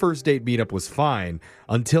us their first date meetup was fine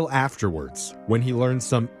until afterwards, when he learned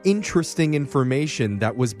some interesting information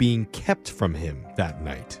that was being kept from him that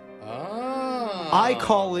night. I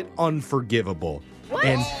call it unforgivable.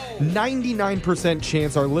 And 99%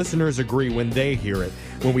 chance our listeners agree when they hear it,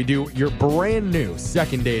 when we do your brand new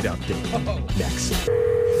second date update. Next.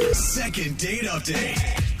 Second date update.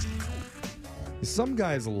 Some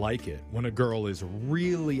guys like it when a girl is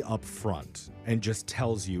really upfront and just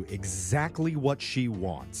tells you exactly what she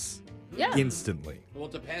wants. Yeah. Instantly. Well,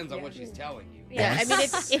 it depends on what she's telling you. Yeah, I mean,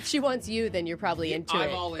 if she wants you, then you're probably into I'm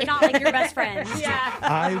it. all in. Not like your best friend. Yeah.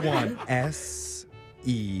 I want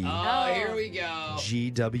S-E. Oh, here we go.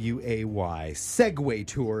 GWAY. Segway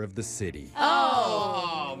tour of the city.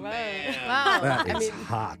 Oh, man. Wow. That is I mean,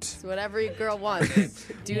 hot. it's what every girl wants.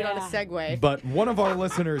 Dude on a Segway. But one of our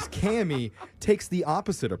listeners, Cammie, takes the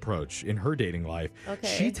opposite approach in her dating life. Okay.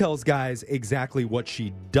 She tells guys exactly what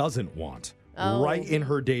she doesn't want. Oh. Right in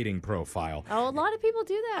her dating profile. Oh, a lot of people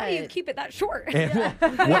do that. How do you keep it that short? And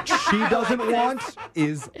what she doesn't want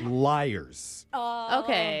is liars.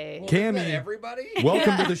 Okay. Well, is that Cammie, everybody?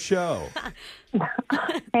 welcome to the show.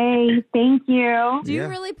 Hey, thank you. Do you Yeah.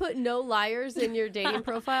 really put no liars in your dating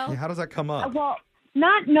profile? Yeah, how does that come up? Well,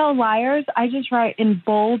 not no liars. I just write in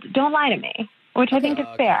bold, don't lie to me, which I think is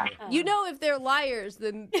fair. You know, if they're liars,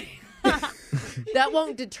 then that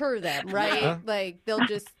won't deter them, right? Huh? Like, they'll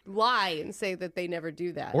just lie and say that they never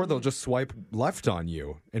do that. Or they'll just swipe left on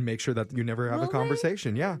you and make sure that you never have a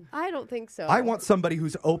conversation. Yeah. I don't think so. I want somebody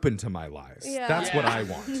who's open to my lies. Yeah. That's what I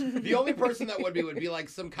want. The only person that would be like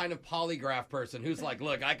some kind of polygraph person who's like,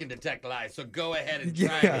 look, I can detect lies, so go ahead and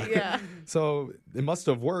try Yeah. me. Yeah. So it must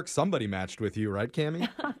have worked. Somebody matched with you, right, Cammie?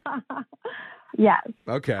 Yes.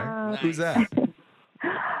 Okay. Who's that?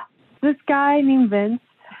 This guy named Vince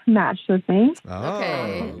matched with me. Oh.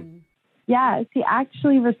 Okay. Yes, he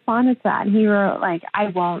actually responded to that. He wrote, like, I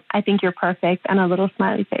won't. I think you're perfect, and a little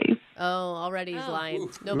smiley face. Oh, already he's lying.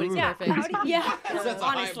 Nobody's Ooh. perfect. Yeah. That's a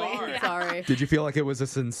Honestly. high bar. Yeah. Sorry. Did you feel like it was a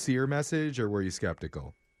sincere message or were you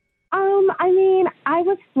skeptical? I mean, I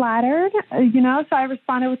was flattered, so I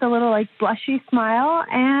responded with a little, like, blushy smile,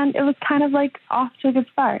 and it was kind of, like, off to a good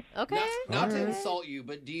start. Okay. Not to insult you,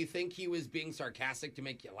 but do you think he was being sarcastic to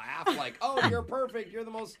make you laugh? Like, oh, you're perfect. You're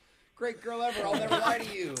the most great girl ever. I'll never lie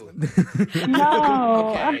to you. No.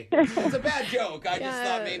 Okay. It's a bad joke. I just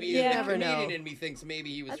thought maybe you the never comedian know. in me thinks maybe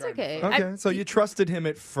he was That's trying okay. to be funny. Okay. So you trusted him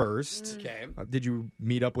at first. Okay. Did you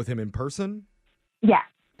meet up with him in person? Yeah.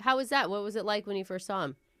 How was that? What was it like when you first saw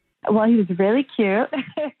him? Well, he was really cute.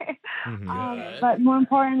 Mm-hmm. But more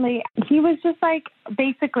importantly, he was just like,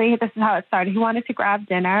 basically, this is how it started. He wanted to grab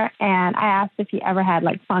dinner, and I asked if he ever had,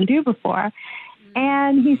 like, fondue before.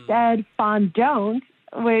 And he said fondant,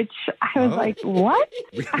 which I was like, what?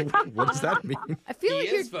 What does that mean? I feel like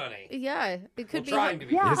He you're is funny. Yeah, it could be. Trying to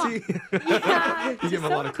be. Yeah. Is he? Yeah. You give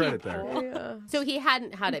him a lot of credit there. Yeah. So he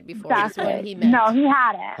hadn't had it before. Is what Exactly. he meant. No, he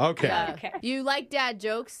had it. Okay. Yeah. Okay. You like dad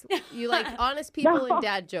jokes. You like honest people No. and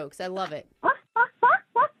dad jokes. I love it.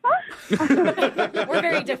 We're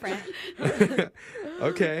very different.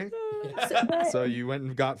 Okay. So you went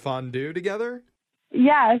and got fondue together?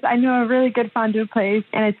 Yes, I know a really good fondue place,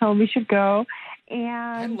 and I told him we should go.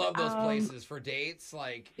 I And love those places for dates.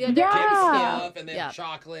 Like, Yeah, they they're have Yeah. stuff, and they Yeah. have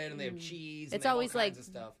chocolate, and they have cheese. and It's they have all always like kinds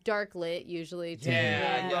of stuff. dark lit, usually. To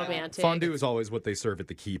Yeah, be yeah. romantic. Fondue is always what they serve at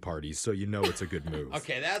the key parties, so you know it's a good move.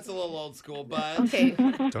 Okay, that's a little old school, but Okay.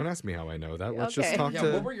 Don't ask me how I know that. Let's Okay. just talk yeah,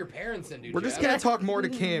 to. what were your parents into? We're just Jeff? going to talk more to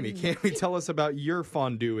Cammie. Cammie, tell us about your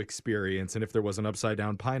fondue experience and if there was an upside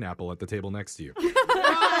down pineapple at the table next to you.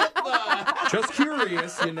 Just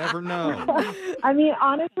curious. You never know. I mean,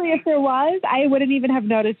 honestly, if there was, I wouldn't even have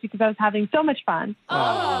noticed because I was having so much fun.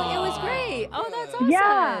 Oh, it was great. Oh, that's awesome.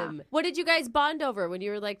 Yeah. What did you guys bond over when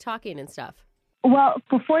you were like talking and stuff? Well,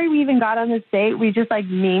 before we even got on this date, we just like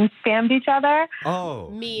meme spammed each other. Oh,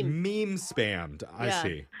 Meme spammed. I Yeah.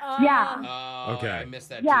 see. Yeah. Oh, Okay. I missed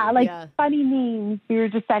that Yeah, too. like Yeah. funny memes. We were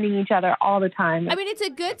just sending each other all the time. I mean, it's a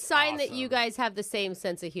good sign that you guys have the same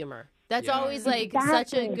sense of humor. That's Yeah. always like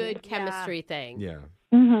such a Exactly. good chemistry thing. Yeah.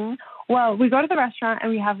 hmm Well, we go to the restaurant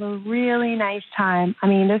and we have a really nice time. I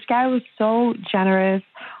mean, this guy was so generous.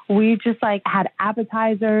 We just like had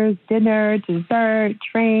appetizers, dinner, dessert,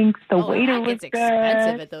 drinks. The waiter heck, was it's good.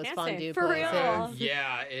 expensive at those Yes, fondue for places. real.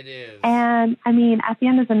 Yeah, it is. And I mean, at the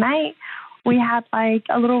end of the night, we had like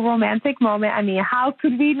a little romantic moment. I mean, how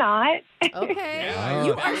could we not? Okay. Yeah,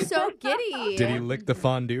 You Oh. are so giddy. Did he lick the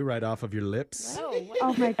fondue right off of your lips?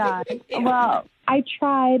 Oh my God. Well, I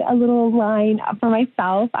tried a little line for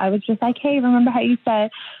myself. I was just like, hey, remember how you said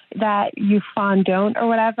that you fondant or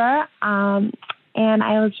whatever? And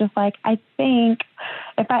I was just like, I think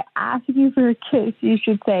if I ask you for a kiss, you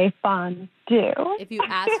should say fondue. If you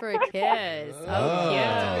ask for a kiss.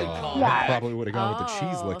 Oh, cute. I probably would have gone with the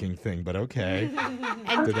cheese licking thing, but okay.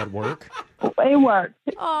 Did that work? It worked.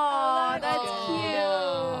 Oh, that's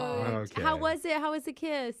cute. Okay. How was it? How was the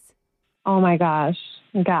kiss? Oh my gosh,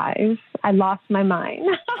 guys, I lost my mind.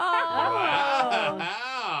 Oh.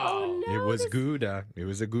 Wow. It was good. It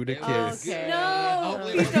was a good kiss. Okay. No,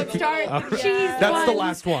 please don't start. Cheese That's the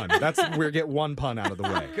puns. last one. We get one pun out of the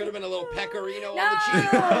way. Could have been a little pecorino No. on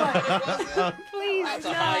the cheese. Please, That's a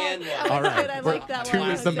no. high-end one. All right, I like that 2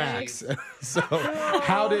 one. is the max. So,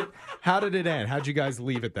 how did it end? How'd you guys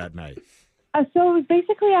leave it that night? So it was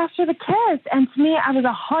basically after the kiss, and to me, I was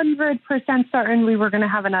 100% certain we were going to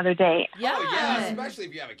have another date. Yeah. Oh, yeah, especially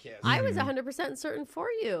if you have a kiss. I was 100% certain for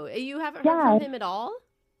you. You haven't Yeah. heard from him at all?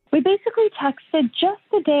 We basically texted just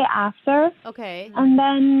the day after, Okay. and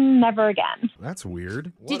then never again. That's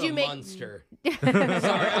weird. What Did you a make- monster. Sorry,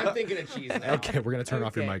 I'm thinking of cheese now. Okay, we're gonna turn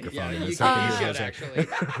off your Okay. microphone Yeah, in a you second. should actually.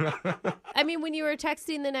 I mean, when you were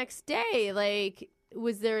texting the next day, like,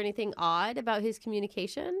 was there anything odd about his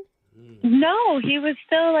communication? No, he was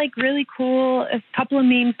still like really cool. A couple of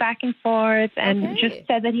memes back and forth, and Okay. just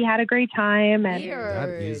said that he had a great time. And That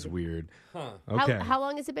is weird. Huh. Okay. How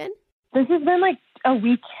long has it been? this has been like a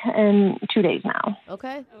week and 2 days now.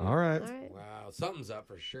 Okay. All right. Wow, something's up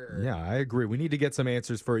for sure. Yeah, I agree. We need to get some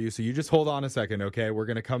answers for you. So you just hold on a second, okay? We're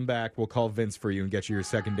going to come back. We'll call Vince for you and get you your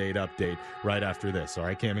second date update right after this. All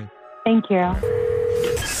right, Cammie? Thank you.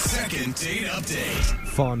 Second date update.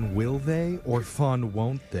 Fun will they or fun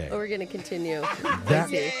won't they? Oh, we're going to continue.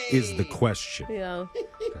 That is the question. Yeah.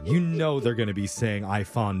 You know they're going to be saying I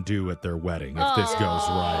fondue at their wedding if this goes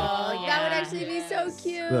right. Oh, that would actually be so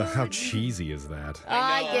cute. Ugh, how cheesy is that?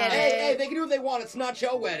 I get Hey, it. they can do what they want. It's not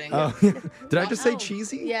your wedding. Oh, did I just say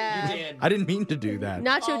cheesy? Yeah. You did. I didn't mean to do that.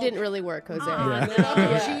 Nacho didn't really work, Jose.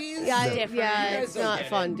 Yeah. Cheese? Yeah, Different. yeah, You guys it's don't not get it.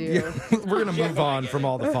 fondue. Yeah, we're going to move on from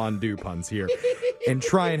all the fondue puns here and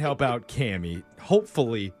try and help out Cammie.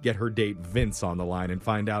 Hopefully get her date Vince on the line and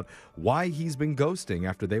find out why he's been ghosting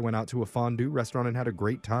after they went out to a fondue restaurant and had a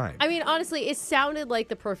great time. I mean, honestly, it sounded like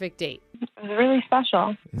the perfect date. It was really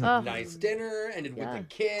special. Oh, Nice dinner, ended with a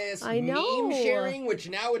kiss. I know. Meme sharing, which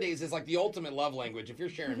nowadays is like the ultimate love language if you're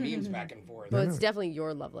sharing memes back and forth. well, it's definitely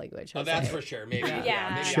your love language. Oh, that's for sure. Maybe. Yeah.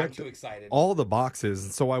 Maybe I'm Checked too excited. all the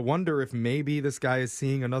boxes. So I wonder if maybe this guy is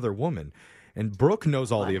seeing another woman. And Brooke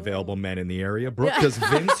knows all the available men in the area. Brooke, does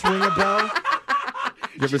Vince ring a bell?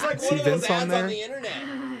 You ever She's like see one of those Vince on ads there? on the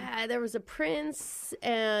internet. There was a Prince,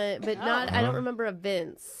 but not. I don't remember a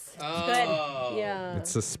Vince. Oh. Yeah.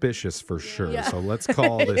 It's suspicious for sure. Yeah. So let's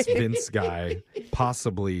call this Vince guy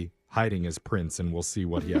possibly hiding his prince, and we'll see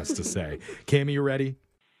what he has to say. Cammie, you ready?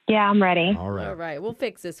 Yeah, I'm ready. All right. All right, we'll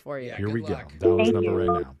fix this for you. Here we go. luck. Dial his Thank number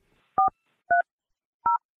you. right now.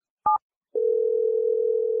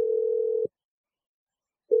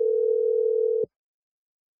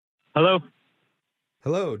 Hello.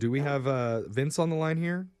 Hello. Do we have Vince on the line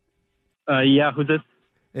here? Yeah, who's this?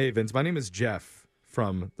 Hey, Vince. My name is Jeff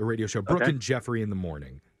from the radio show Brooke Okay. and Jeffrey in the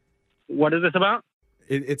Morning. What is this about?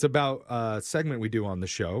 It's about a segment we do on the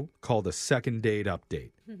show called a second date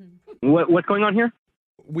update. What's going on here?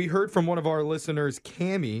 We heard from one of our listeners,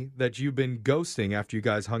 Cammie, that you've been ghosting after you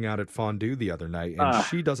guys hung out at Fondue the other night, and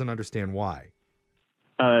she doesn't understand why.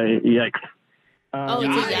 Yikes. Oh,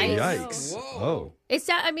 it's a yikes. Yikes. Oh. It's.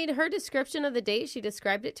 I mean, her description of the date, she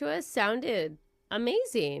described it to us, sounded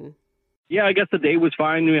amazing. Yeah, I guess the date was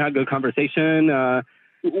fine. We had a good conversation.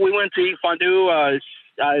 We went to eat fondue.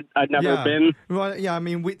 I'd never been. Well, yeah, I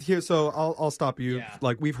mean, so I'll stop you. Yeah.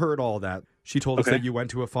 Like, we've heard all that. She told us Okay. that you went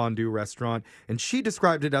to a fondue restaurant, and she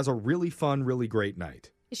described it as a really fun, really great night.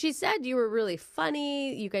 She said you were really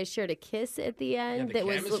funny. You guys shared a kiss at the end the that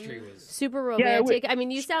was chemistry was- super Yeah, romantic. I mean,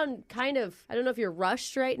 you sound kind of, I don't know if you're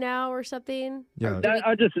rushed right now or something. Yeah.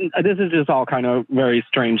 This is just all kind of very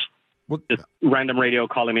strange. Well, Just random radio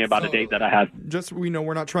calling me about a date that I had. Just, we're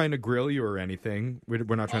not trying to grill you or anything. We're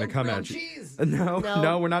not trying to come grilled at you. cheese.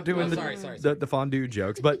 No, we're not doing Oh, sorry. the fondue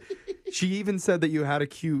jokes. But she even said that you had a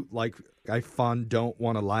cute, like, I don't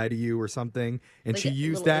want to lie to you or something. And Like she a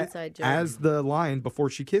used little that inside joke. as the line before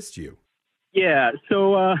she kissed you. Yeah,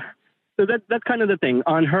 so that's kind of the thing.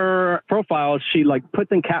 On her profile, she like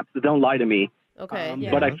puts in caps, "Don't lie to me." Okay.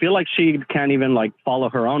 But I feel like she can't even like follow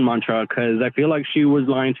her own mantra because I feel like she was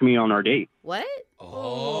lying to me on our date. What?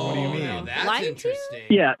 Oh, What do you mean? now that's Lying to you? interesting.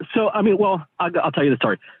 Yeah. So I mean, well, I'll tell you the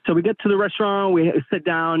story. So we get to the restaurant, we sit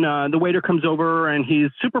down. The waiter comes over and he's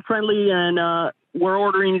super friendly, and we're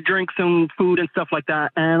ordering drinks and food and stuff like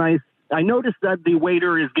that. And I noticed that the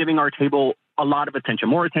waiter is giving our table a lot of attention,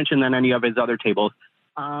 more attention than any of his other tables.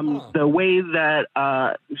 The way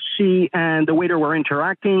that she and the waiter were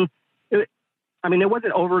interacting, it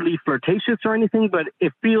wasn't overly flirtatious or anything, but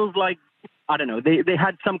it feels like I don't know. They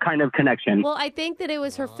had some kind of connection. Well, I think that it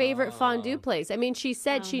was her favorite fondue place. I mean, she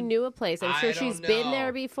said she knew a place. I'm sure I don't she's been know.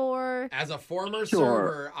 there before. As a former Sure.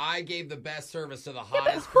 server, I gave the best service to the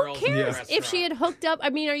hottest Who girls in the cares restaurant. if she had hooked up? I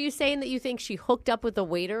mean, are you saying that you think she hooked up with the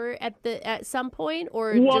waiter at some point,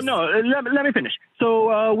 or Well, just... no. Let me finish.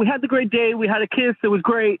 So we had the great day. We had a kiss. It was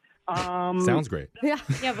great. Sounds great. Yeah.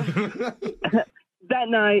 That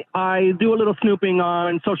night, I do a little snooping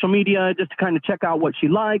on social media just to kind of check out what she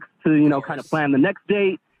likes to, kind of plan the next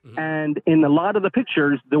date. And in a lot of the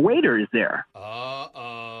pictures, the waiter is there.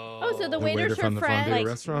 Oh, so the waiter's waiter from her the friend. fondue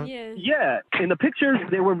restaurant? Yeah. In the pictures,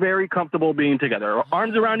 they were very comfortable being together,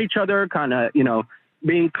 arms around each other, kind of,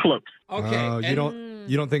 being close. Oh, you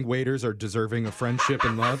don't think waiters are deserving of friendship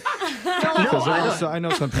and love? No, I know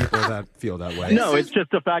some people that feel that way. No, it's just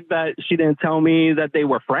the fact that she didn't tell me that they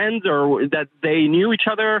were friends or that they knew each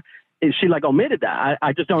other. She omitted that.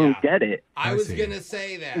 I just don't get it. I was going to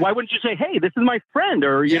say that. Why wouldn't you say, hey, this is my friend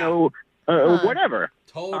or, whatever?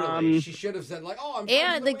 Totally. She should have said, like, oh, I'm friends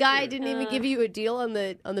And with the guy didn't even give you a deal on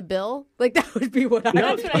the bill. Like that would be what I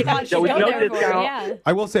No, would that's what I thought do. she'd go there for, yeah.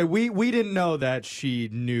 I will say we didn't know that she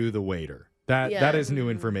knew the waiter. That is new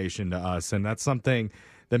information to us, and that's something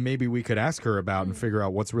that maybe we could ask her about and figure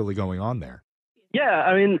out what's really going on there. Yeah,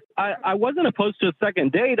 I mean, I wasn't opposed to a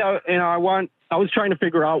second date. I was trying to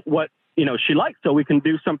figure out what she likes so we can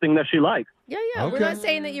do something that she likes. Yeah. We're not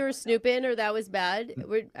saying that you were snooping or that was bad.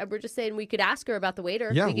 We're just saying we could ask her about the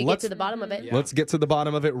waiter. Yeah, we could get to the bottom of it. Let's get to the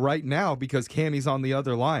bottom of it right now because Cammie's on the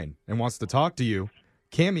other line and wants to talk to you.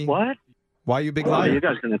 Cammie. What? Why are you big Oh, liar? you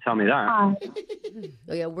guys didn't tell me that.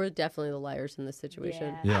 Oh yeah, we're definitely the liars in this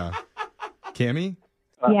situation. Yeah. Cammie,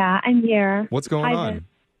 Yeah, I'm here. what's going Hi,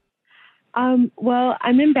 on? Well,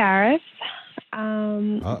 I'm embarrassed.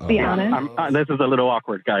 To be honest. This is a little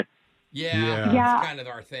awkward, guys. Yeah. Yeah. It's kind of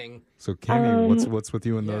our thing. So Cammie, what's with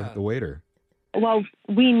you and the waiter? Well,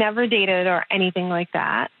 we never dated or anything like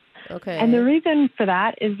that. Okay. And the reason for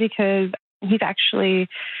that is because he's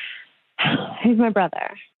my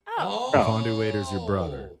brother. Oh. The fondue waiter's your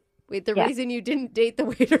brother. Wait, the reason you didn't date the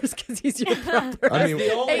waiter is because he's your brother. I mean,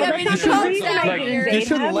 the context here. you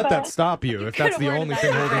shouldn't let that stop you if that's the only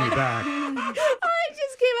thing holding you back. Oh, it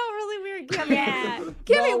just came out really weird, Kimmy. Yeah.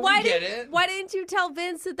 Kimmy, No, why we get why didn't you tell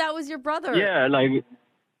Vince that was your brother? Yeah, like...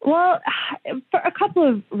 Well, for a couple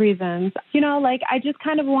of reasons. I just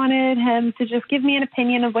kind of wanted him to just give me an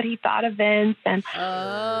opinion of what he thought of Vince. And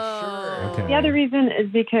the other reason is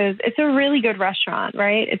because it's a really good restaurant,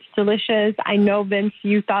 right? It's delicious. I know, Vince,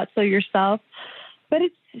 you thought so yourself. But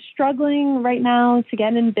it's struggling right now to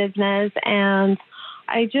get in business. And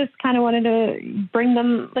I just kind of wanted to bring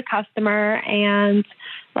them the customer. And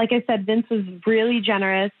like I said, Vince was really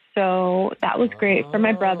generous. So that was great for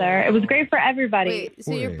my brother. It was great for everybody. Wait,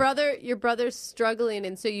 so your brother's struggling,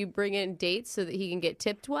 and so you bring in dates so that he can get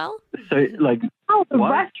tipped well? So, like, oh, the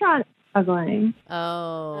what? restaurant is struggling.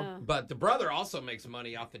 Oh. But the brother also makes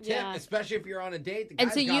money off the tip, especially if you're on a date. The And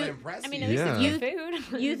guy's so gotta you, impress I mean, you. at least Yeah. it's good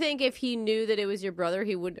food. You think if he knew that it was your brother,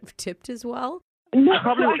 he wouldn't have tipped as well? No,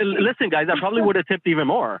 listen, guys, I probably would have tipped even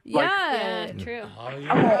more. Yeah, true.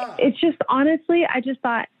 Okay. It's just honestly, I just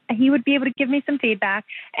thought he would be able to give me some feedback,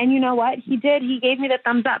 and you know what? He did. He gave me the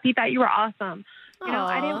thumbs up. He thought you were awesome.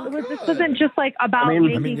 I didn't. This wasn't just like about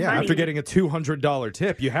making yeah, money. after getting a $200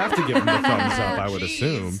 tip, you have to give him the thumbs up, I would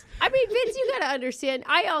assume. I mean, Vince, you got to understand.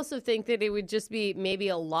 I also think that it would just be maybe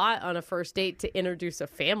a lot on a first date to introduce a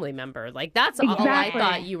family member. Like, that's all I Exactly.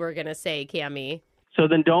 thought you were going to say, Cammie. So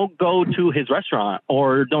then don't go to his restaurant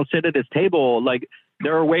or don't sit at his table. Like,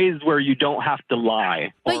 there are ways where you don't have to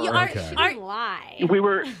lie. But Or- you aren't. She didn't lie. We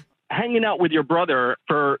were hanging out with your brother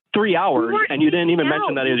for 3 hours, and you didn't even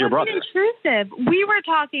mention that he was your brother. Intrusive. We were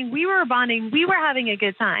talking. We were bonding. We were having a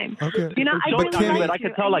good time. Okay. You know, I So didn't nice, like but I you,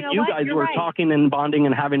 could tell, and like, know you what? guys You're were right. talking and bonding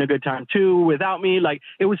and having a good time, too, without me. Like,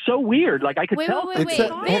 it was so weird. Like, I could Wait, tell.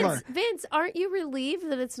 Vince, aren't you relieved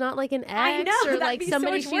that it's not like an ex I know, or that'd like be so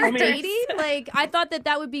somebody much she's worse. dating? Like, I thought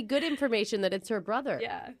that would be good information that it's her brother.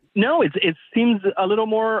 Yeah. No, it seems a little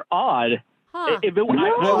more odd. Huh. If it, Well,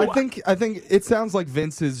 I think it sounds like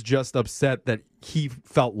Vince is just upset that he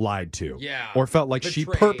felt lied to. Yeah. Or felt like she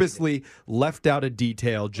Betrayed. purposely left out a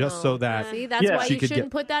detail just so that See, that's why she you could shouldn't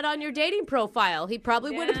get. put that on your dating profile. He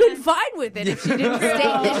probably would have been fine with it if she didn't state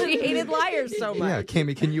that she hated liars so much. Yeah,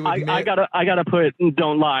 Cammie, can you admit? I gotta put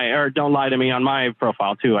don't lie to me on my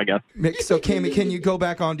profile too, I guess. So, Cammie, can you go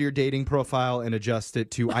back onto your dating profile and adjust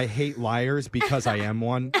it to I hate liars because I am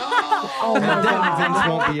one? Oh and my then God. Vince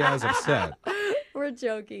won't be as upset. We're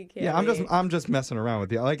joking, Cammy. Yeah, I'm just messing around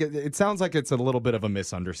with you. Like it sounds like it's a little bit of a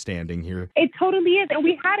misunderstanding here. It totally is. And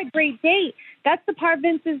we had a great date. That's the part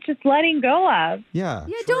Vince is just letting go of. Yeah.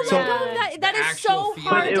 Yeah, don't let go of that. That is so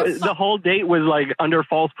hard to The whole date was like under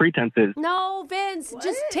false pretenses. No, Vince,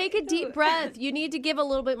 just take a deep breath. You need to give a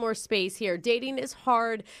little bit more space here. Dating is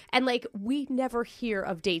hard, and like we never hear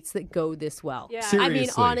of dates that go this well. Yeah. I mean,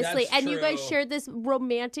 Seriously. honestly, That's and you guys true. shared this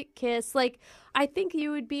romantic kiss. Like, I think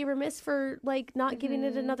you would be remiss for like not giving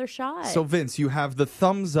it another shot. So, Vince, you have the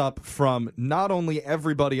thumbs up from not only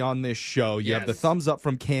everybody on this show, you have the Yes. thumbs up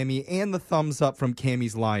from Cammie and the thumbs up from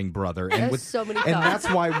Cammie's lying brother. And That's with so many and thumbs. that's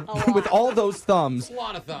why with all those thumbs, A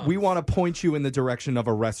lot of thumbs. we want to point you in the direction of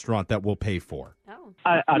a restaurant that we'll pay for.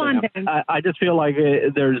 I Come don't on, know. Vince. I just feel like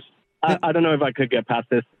there's. I don't know if I could get past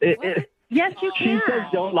this. Yes, you She can. says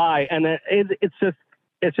don't lie, and it's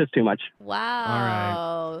just too much.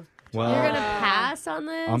 Wow. Well, You're gonna pass on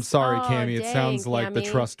this? I'm sorry, Oh, Cammie. It dang, sounds like the Cammie.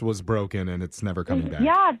 trust was broken and it's never coming back.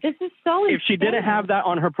 Yeah, this is so If she didn't have that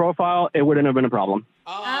on her profile, it wouldn't have been a problem.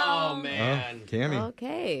 Oh, man. Cammie.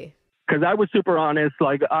 Okay. Because I was super honest.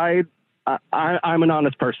 Like I'm an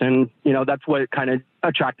honest person. You know, that's what kind of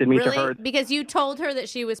attracted me to Really? her. Because you told her that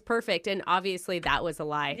she was perfect, and obviously that was a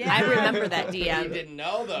lie. I remember that You DM. didn't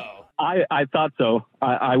know, though. I thought so.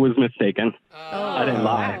 I was mistaken. Oh. I didn't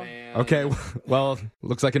lie. Man. Okay, well,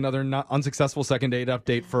 looks like another not unsuccessful second date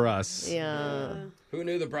update for us. Yeah. Who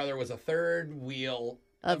knew the brother was a third wheel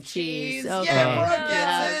Of cheese. Okay. Yeah, Brooke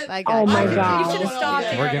gets it. I got Oh, my you. God. You should have stopped.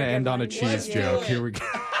 We're going to end on a Let's cheese do joke. it. Here we go.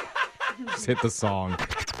 Just hit the song.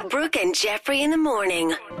 Brooke and Jeffrey in the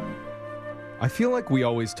morning. I feel like we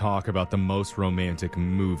always talk about the most romantic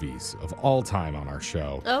movies of all time on our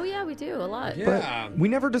show. Oh, yeah, we do. A lot. Yeah. We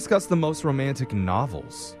never discuss the most romantic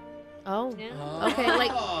novels. Oh. Okay,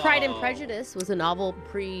 like Pride and Prejudice was a novel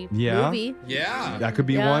pre-movie. Yeah. That could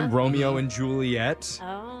be Yeah. one. Romeo and Juliet. Oh. I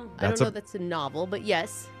don't That's know a- that's a novel, but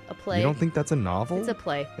yes, a play. You don't think that's a novel? It's a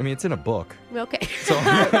play. I mean, it's in a book. Okay. So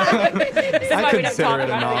I consider it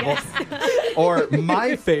a novel. Or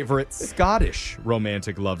my favorite Scottish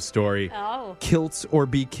romantic love story, Oh. Kilt or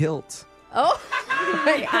Be Kilt. Oh.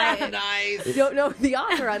 I Nice. don't know the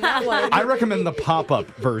author on that one. I recommend the pop-up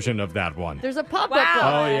version of that one. There's a pop-up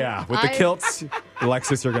Wow. Oh, yeah. With the kilts,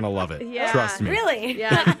 Alexis, you're going to love it. Yeah. Trust me. Really?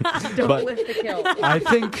 Yeah. Don't But- lift the kilt. I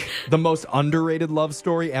think the most underrated love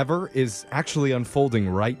story ever is actually unfolding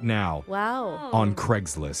right now Wow. on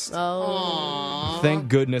Craigslist. Oh. Thank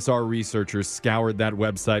goodness our researchers scoured that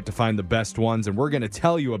website to find the best ones, and we're going to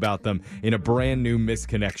tell you about them in a brand new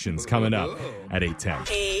Misconnections coming up at 8:10.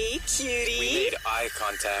 Hey, cutie. We made eye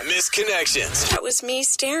contact. Misconnections. That was me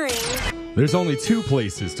staring. There's only two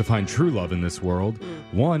places to find true love in this world.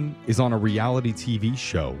 One is on a reality TV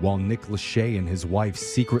show while Nick Lachey and his wife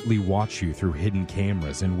secretly watch you through hidden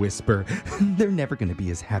cameras and whisper, "They're never going to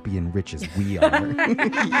be as happy and rich as we are."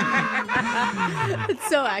 It's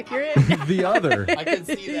so accurate. The other, I can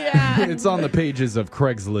see that. it's on the pages of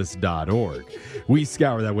Craigslist.org. We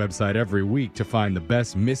scour that website every week to find the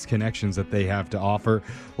best misconnections that they have to offer,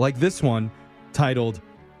 like this one titled,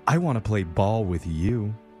 "I Want to Play Ball with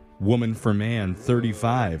You." Woman for man,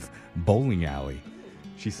 35, bowling alley.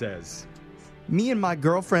 She says, "Me and my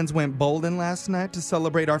girlfriends went bowling last night to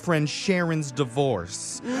celebrate our friend Sharon's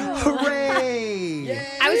divorce. Hooray!"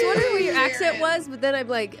 I was wondering where your accent was, but then I'm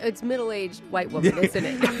like, it's middle-aged white woman, isn't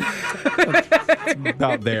it?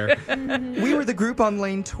 About there. We were the group on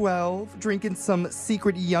lane 12, drinking some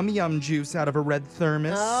secret yum yum juice out of a red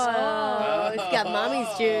thermos. Oh, it's got mommy's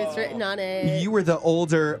juice written on it. You were the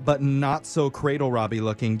older but not so cradle robby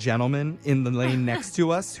looking gentleman in the lane next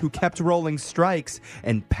to us who kept rolling strikes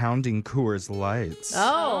and pounding Coors Lights.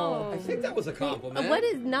 Oh. I think that was a compliment. What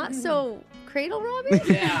is not so cradle robbing?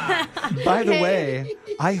 Yeah. By the Okay. way,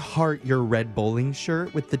 I heart your red bowling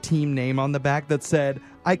shirt with the team name on the back that said,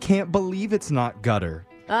 "I can't believe it's not gutter."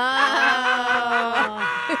 Oh.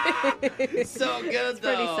 So good,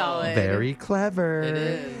 though. Pretty solid. Very clever. It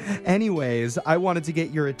is. Anyways, I wanted to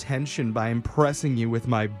get your attention by impressing you with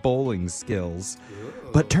my bowling skills.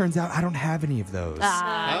 But turns out I don't have any of those.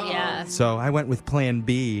 Yeah. So I went with plan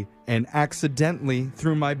B and accidentally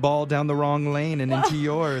threw my ball down the wrong lane and into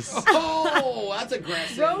yours. Oh, that's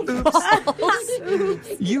aggressive.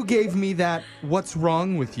 You gave me that "what's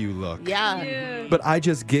wrong with you" look. Yeah. But I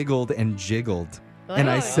just giggled and jiggled. And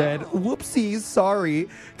I said, "Whoopsies, sorry.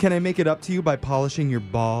 Can I make it up to you by polishing your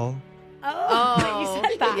ball?" Oh,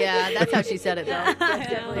 yeah, that's how she said it, though. That's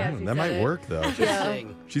definitely how she That said might it. work, though. Yeah.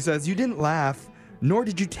 She says, "You didn't laugh, nor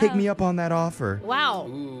did you take me up on that offer. Wow.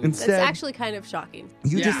 Instead, That's actually kind of shocking.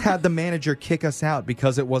 You just had the manager kick us out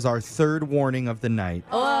because it was our third warning of the night."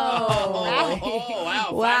 Oh. Oh, wow.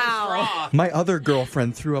 Wow. My other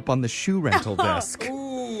girlfriend threw up on the shoe rental desk.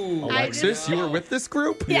 Ooh. Alexis, you were with this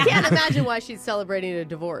group? I can't imagine why she's celebrating a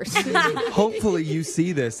divorce. Hopefully you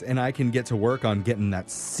see this and I can get to work on getting that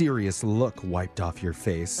serious look wiped off your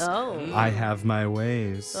face. Oh. I have my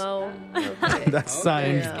ways. Oh, okay. That's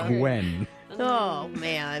signed Yeah. Gwen. Oh,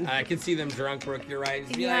 man. I can see them drunk, Brooke. You're right.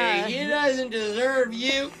 Just be Yeah. like, he doesn't deserve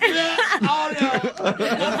you. Oh, no.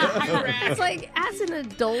 It's like, as an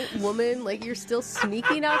adult woman, like, you're still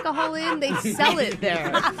sneaking alcohol in. They sell it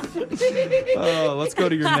there. Oh, let's go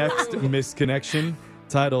to your next misconnection,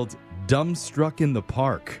 titled Dumbstruck in the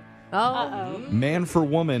Park. Oh. Man for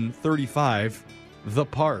woman, 35, the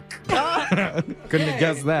park. Couldn't have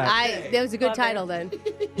guessed that. That was a good title then.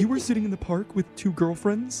 You were sitting in the park with two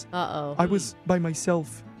girlfriends? Uh-oh. I was by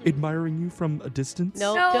myself, admiring you from a distance.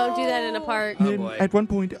 Nope, don't do that in a park. And then at one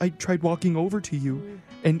point, I tried walking over to you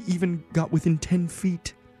and even got within 10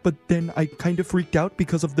 feet. But then I kind of freaked out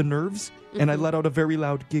because of the nerves, and I let out a very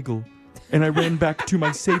loud giggle. And I ran back to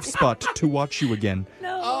my safe spot to watch you again.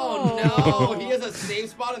 Oh, no. He has a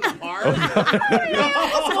safe spot in the park? I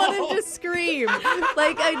just want him to scream.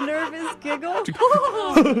 Like a nervous giggle.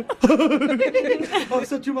 Oh,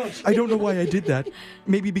 said too much. I don't know why I did that.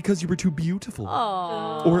 Maybe because you were too beautiful.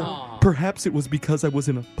 Aww. Or perhaps it was because I was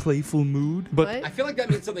in a playful mood. But I feel like that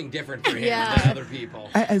means something different for him Yeah. than other people.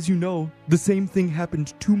 As you know, the same thing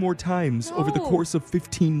happened 2 more times over the course of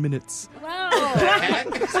 15 minutes.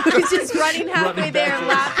 He's just running halfway Running there, backwards,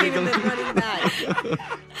 laughing, and then running back.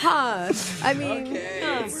 Huh. I mean,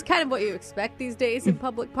 it's kind of what you expect these days in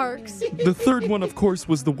public parks. The third one, of course,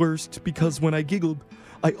 was the worst because when I giggled,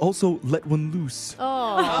 I also let one loose.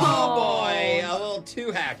 Oh, boy. A little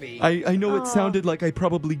too happy. I know it sounded like I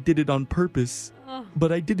probably did it on purpose,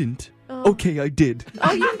 but I didn't. Okay, I did.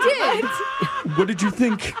 Oh, you did? What did you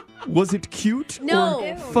think? Was it cute No.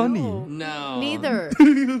 or funny? No. Neither.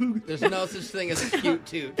 There's no such thing as a cute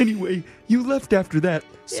toot. Anyway, you left after that,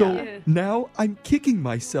 so Yeah. now I'm kicking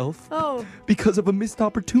myself Oh, because of a missed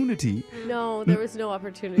opportunity. no, there was no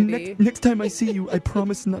opportunity. Next time I see you, I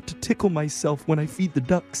promise not to tickle myself when I feed the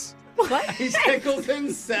ducks. What? He tickles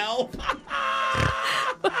himself.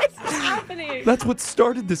 What's happening? That's what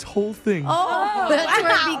started this whole thing. Oh, that's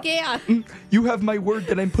where it began. You have my word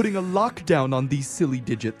that I'm putting a lockdown on these silly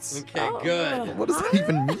digits. Okay, good. What does that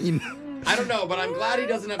even mean? I don't know, but I'm glad he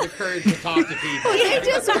doesn't have the courage to talk to people. He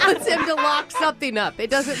just wants him to lock something up. It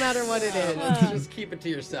doesn't matter what it is. Just keep it to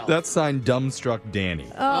yourself. That's signed Dumbstruck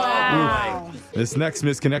Danny. Oh. This next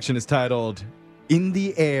misconnection is titled In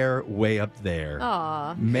the Air, Way Up There.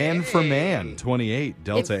 Aw. Man for Man, 28,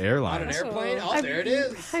 Delta On an Airlines. airplane? Oh, there it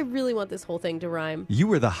is. I really want this whole thing to rhyme. You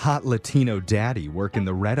were the hot Latino daddy working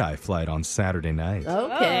the red-eye flight on Saturday night.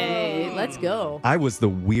 Okay, let's go. I was the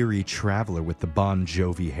weary traveler with the Bon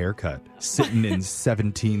Jovi haircut, sitting in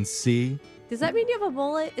 17C. Does that mean you have a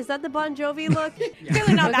mullet? Is that the Bon Jovi look?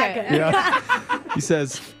 Really not that good. Yeah. He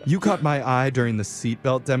says, you caught my eye during the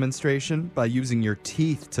seatbelt demonstration by using your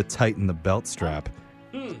teeth to tighten the belt strap.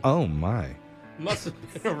 Oh, my. Must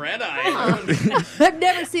have been a red eye. I've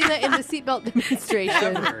never seen that in the seatbelt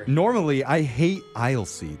demonstration. Ever. Normally, I hate aisle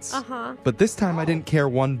seats. Uh-huh. But this time, I didn't care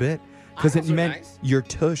one bit. Because it Aisles are meant nice. your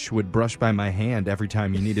tush would brush by my hand every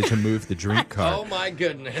time you needed to move the drink cart. Oh, my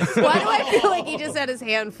goodness. Why do I feel like he just had his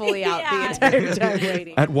hand fully out the entire time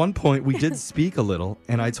waiting? At one point, we did speak a little,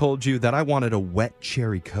 and I told you that I wanted a wet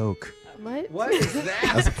cherry Coke What? What is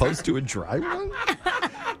that? as opposed to a dry one.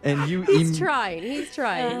 And you, He's trying. He's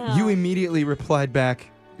trying. you immediately replied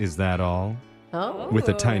back, "Is that all?" Oh. With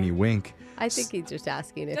a tiny wink. I think he's just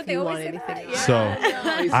asking if Don't they you always want say anything that? else.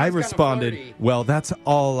 So he's I kinda responded, flirty. "Well, that's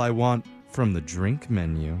all I want from the drink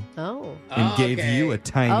menu," Oh. and gave you a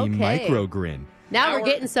tiny Okay. micro grin. Now we're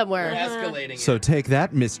getting We're somewhere. escalating So it. take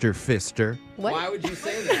that, Mr. Fister. What? Why would you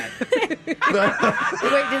say that?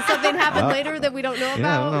 Wait, did something happen later that we don't know Yeah, I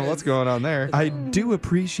about? don't know what's going on there. I do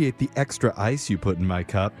appreciate the extra ice you put in my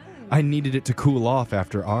cup. I needed it to cool off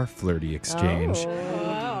after our flirty exchange.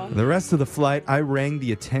 The rest of the flight, I rang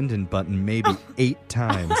the attendant button maybe 8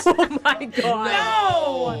 times. Oh my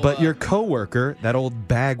god. But your coworker, that old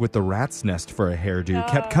bag with the rat's nest for a hairdo,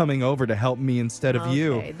 kept coming over to help me instead of Okay,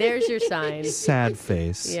 you. there's your sign. Sad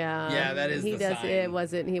face. Yeah. Yeah, that is he the does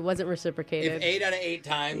sign. He wasn't reciprocated. If 8 out of 8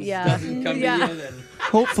 times Yeah. doesn't come Yeah. to you, then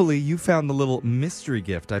Hopefully, you found the little mystery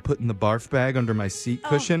gift I put in the barf bag under my seat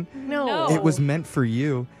cushion. no. It was meant for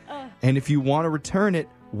you. And if you want to return it,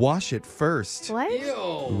 wash it first. What?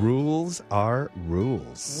 ew. Rules are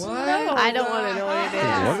rules. What? I don't want to know what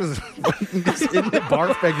it is. What is in the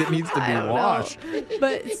barf bag that needs to I be don't know. washed?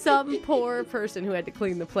 But some poor person who had to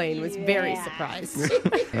clean the plane was very surprised.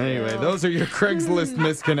 Anyway, those are your Craigslist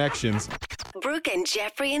misconnections. Brooke and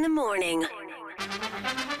Jeffrey in the morning.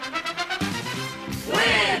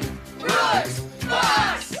 Win Brooks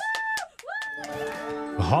Bucks!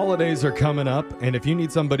 Holidays are coming up, and if you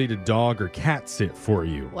need somebody to dog or cat sit for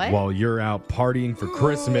you while you're out partying for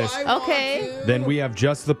Christmas, then we have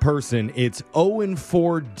just the person. It's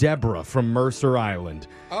 0-4 Deborah from Mercer Island.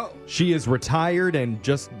 Oh. She is retired and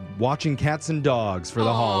just watching cats and dogs for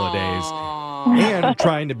the holidays and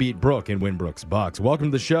trying to beat Brooke and win Brooks Bucks. Welcome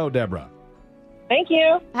to the show, Deborah. Thank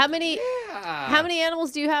you. How many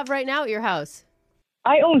animals do you have right now at your house?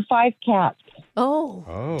 I own 5 cats.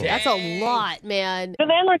 Oh. That's a lot, man. The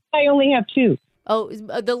landlord and I only have 2. Oh,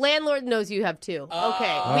 the landlord knows you have 2.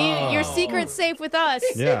 Okay. Your secret's safe with us.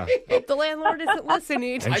 Yeah. Hope the landlord isn't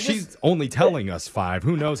listening. And she's only telling us 5.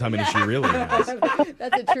 Who knows how many she really has?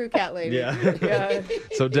 That's a true cat lady. Yeah.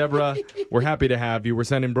 So, Deborah, we're happy to have you. We're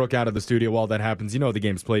sending Brooke out of the studio while that happens. You know the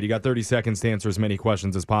game's played. You got 30 seconds to answer as many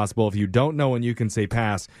questions as possible. If you don't know one, you can say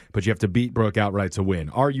pass, but you have to beat Brooke outright to win.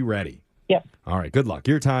 Are you ready? Yep. All right, good luck.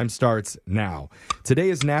 Your time starts now. Today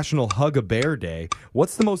is National Hug a Bear Day.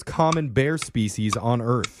 What's the most common bear species on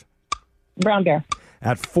Earth? Brown bear.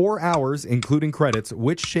 At 4 hours, including credits,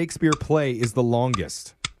 which Shakespeare play is the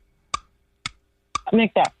longest?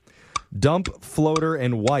 Macbeth. Dump, floater,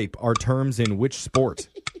 and wipe are terms in which sport?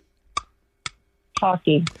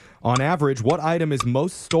 Hockey. On average, what item is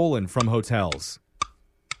most stolen from hotels?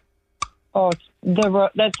 Oh,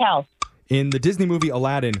 the house. In the Disney movie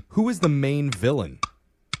Aladdin, who is the main villain?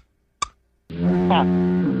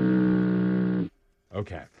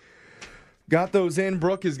 Okay. Got those in.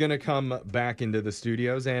 Brooke is going to come back into the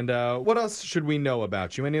studios. And what else should we know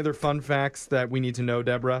about you? Any other fun facts that we need to know,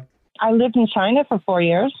 Deborah? I lived in China for 4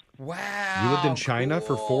 years. Wow. You lived in China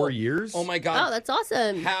for 4 years? Oh, my God. Oh, that's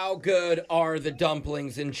awesome. How good are the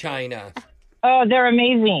dumplings in China? Oh, they're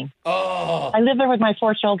amazing. Oh. I live there with my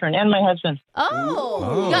 4 children and my husband.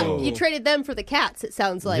 Oh. You traded them for the cats, it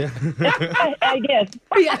sounds like. I did.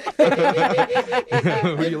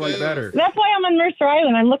 Who do you like better? That's why I'm on Mercer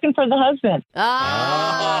Island. I'm looking for the husband. Okay.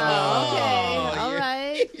 All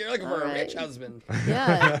right. You're looking for a rich husband.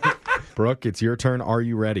 Yeah. Brooke, it's your turn. Are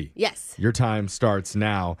you ready? Yes. Your time starts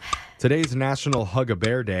now. Today's National Hug a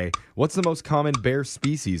Bear Day. What's the most common bear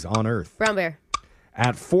species on Earth? Brown bear.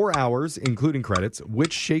 At 4 hours, including credits,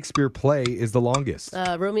 which Shakespeare play is the longest?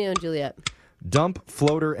 Romeo and Juliet. Dump,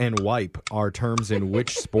 floater, and wipe are terms in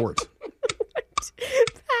which sport?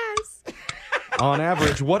 Pass. On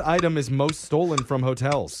average, what item is most stolen from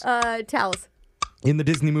hotels? Towels. In the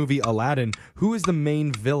Disney movie Aladdin, who is the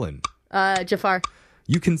main villain? Jafar.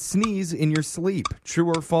 You can sneeze in your sleep. True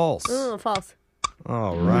or false? Oh, false.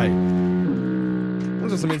 All right.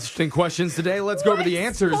 Those are some interesting questions today. Let's go over the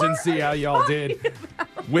answers and see how y'all did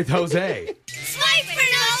with Jose. Swipe for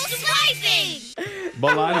no swiping!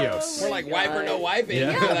 Bolaños. We're like wipe or no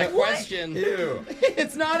wiping for that question. Ew.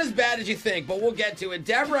 It's not as bad as you think, but we'll get to it.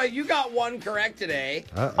 Deborah, you got one correct today.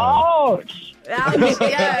 Ouch.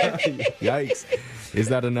 Yikes. Is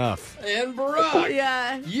that enough? And Brooke,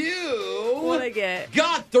 you What'd I get?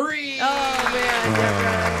 got 3. Oh, man,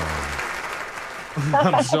 Deborah.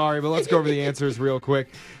 I'm sorry, but let's go over the answers real quick.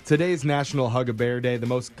 Today's National Hug a Bear Day. The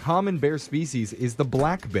most common bear species is the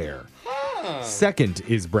black bear. Second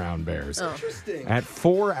is brown bears. Interesting. At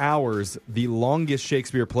 4 hours, the longest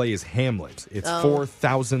Shakespeare play is Hamlet. It's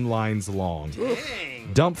 4,000 lines long.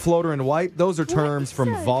 Dang. Dump, floater, and wipe, those are terms from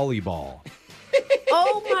volleyball.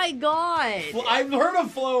 Oh, my God. Well, I've heard of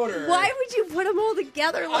floater. Why would you put them all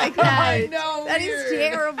together like that? I know. That is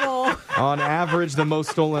terrible. On average, the most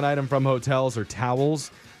stolen item from hotels are towels.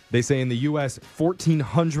 They say in the U.S.,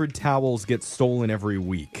 1,400 towels get stolen every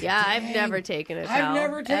week. Yeah, I've never taken a towel. I've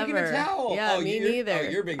never taken ever. a towel. Yeah, me neither. Oh,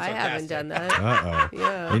 you're being I sarcastic. haven't done that. Uh-oh.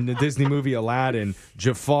 Yeah. In the Disney movie Aladdin,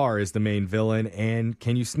 Jafar is the main villain. And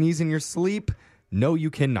can you sneeze in your sleep? No, you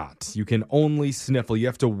cannot. You can only sniffle. You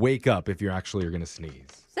have to wake up if you actually are going to sneeze.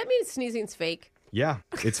 Does that mean sneezing's fake? Yeah,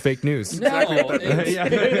 it's fake news. No,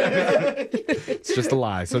 It's just a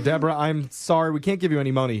lie. So, Deborah, I'm sorry. We can't give you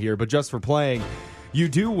any money here, but just for playing, you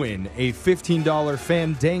do win a $15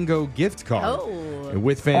 Fandango gift card. Oh. And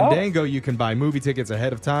with Fandango, you can buy movie tickets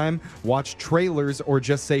ahead of time, watch trailers, or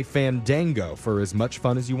just say Fandango for as much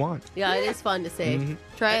fun as you want. Yeah, it is fun to say.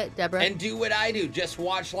 Try it, Deborah. And do what I do. Just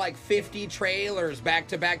watch like 50 trailers back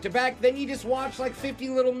to back to back. Then you just watch like 50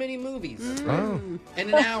 little mini movies Oh, in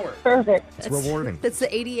an hour. Perfect. it's rewarding. That's the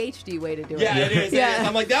ADHD way to do it. Yeah, it is. Yeah.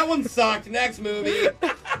 I'm like, that one sucked. Next movie.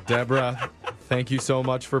 Deborah, thank you so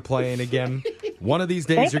much for playing again. One of these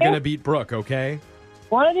days, Thank you're you. going to beat Brooke, okay?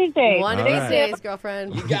 One of these days. One of All these right. days,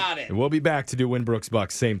 girlfriend. You got it. And we'll be back to do Win Brooks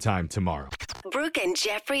Bucks same time tomorrow. Brooke and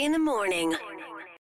Jeffrey in the morning.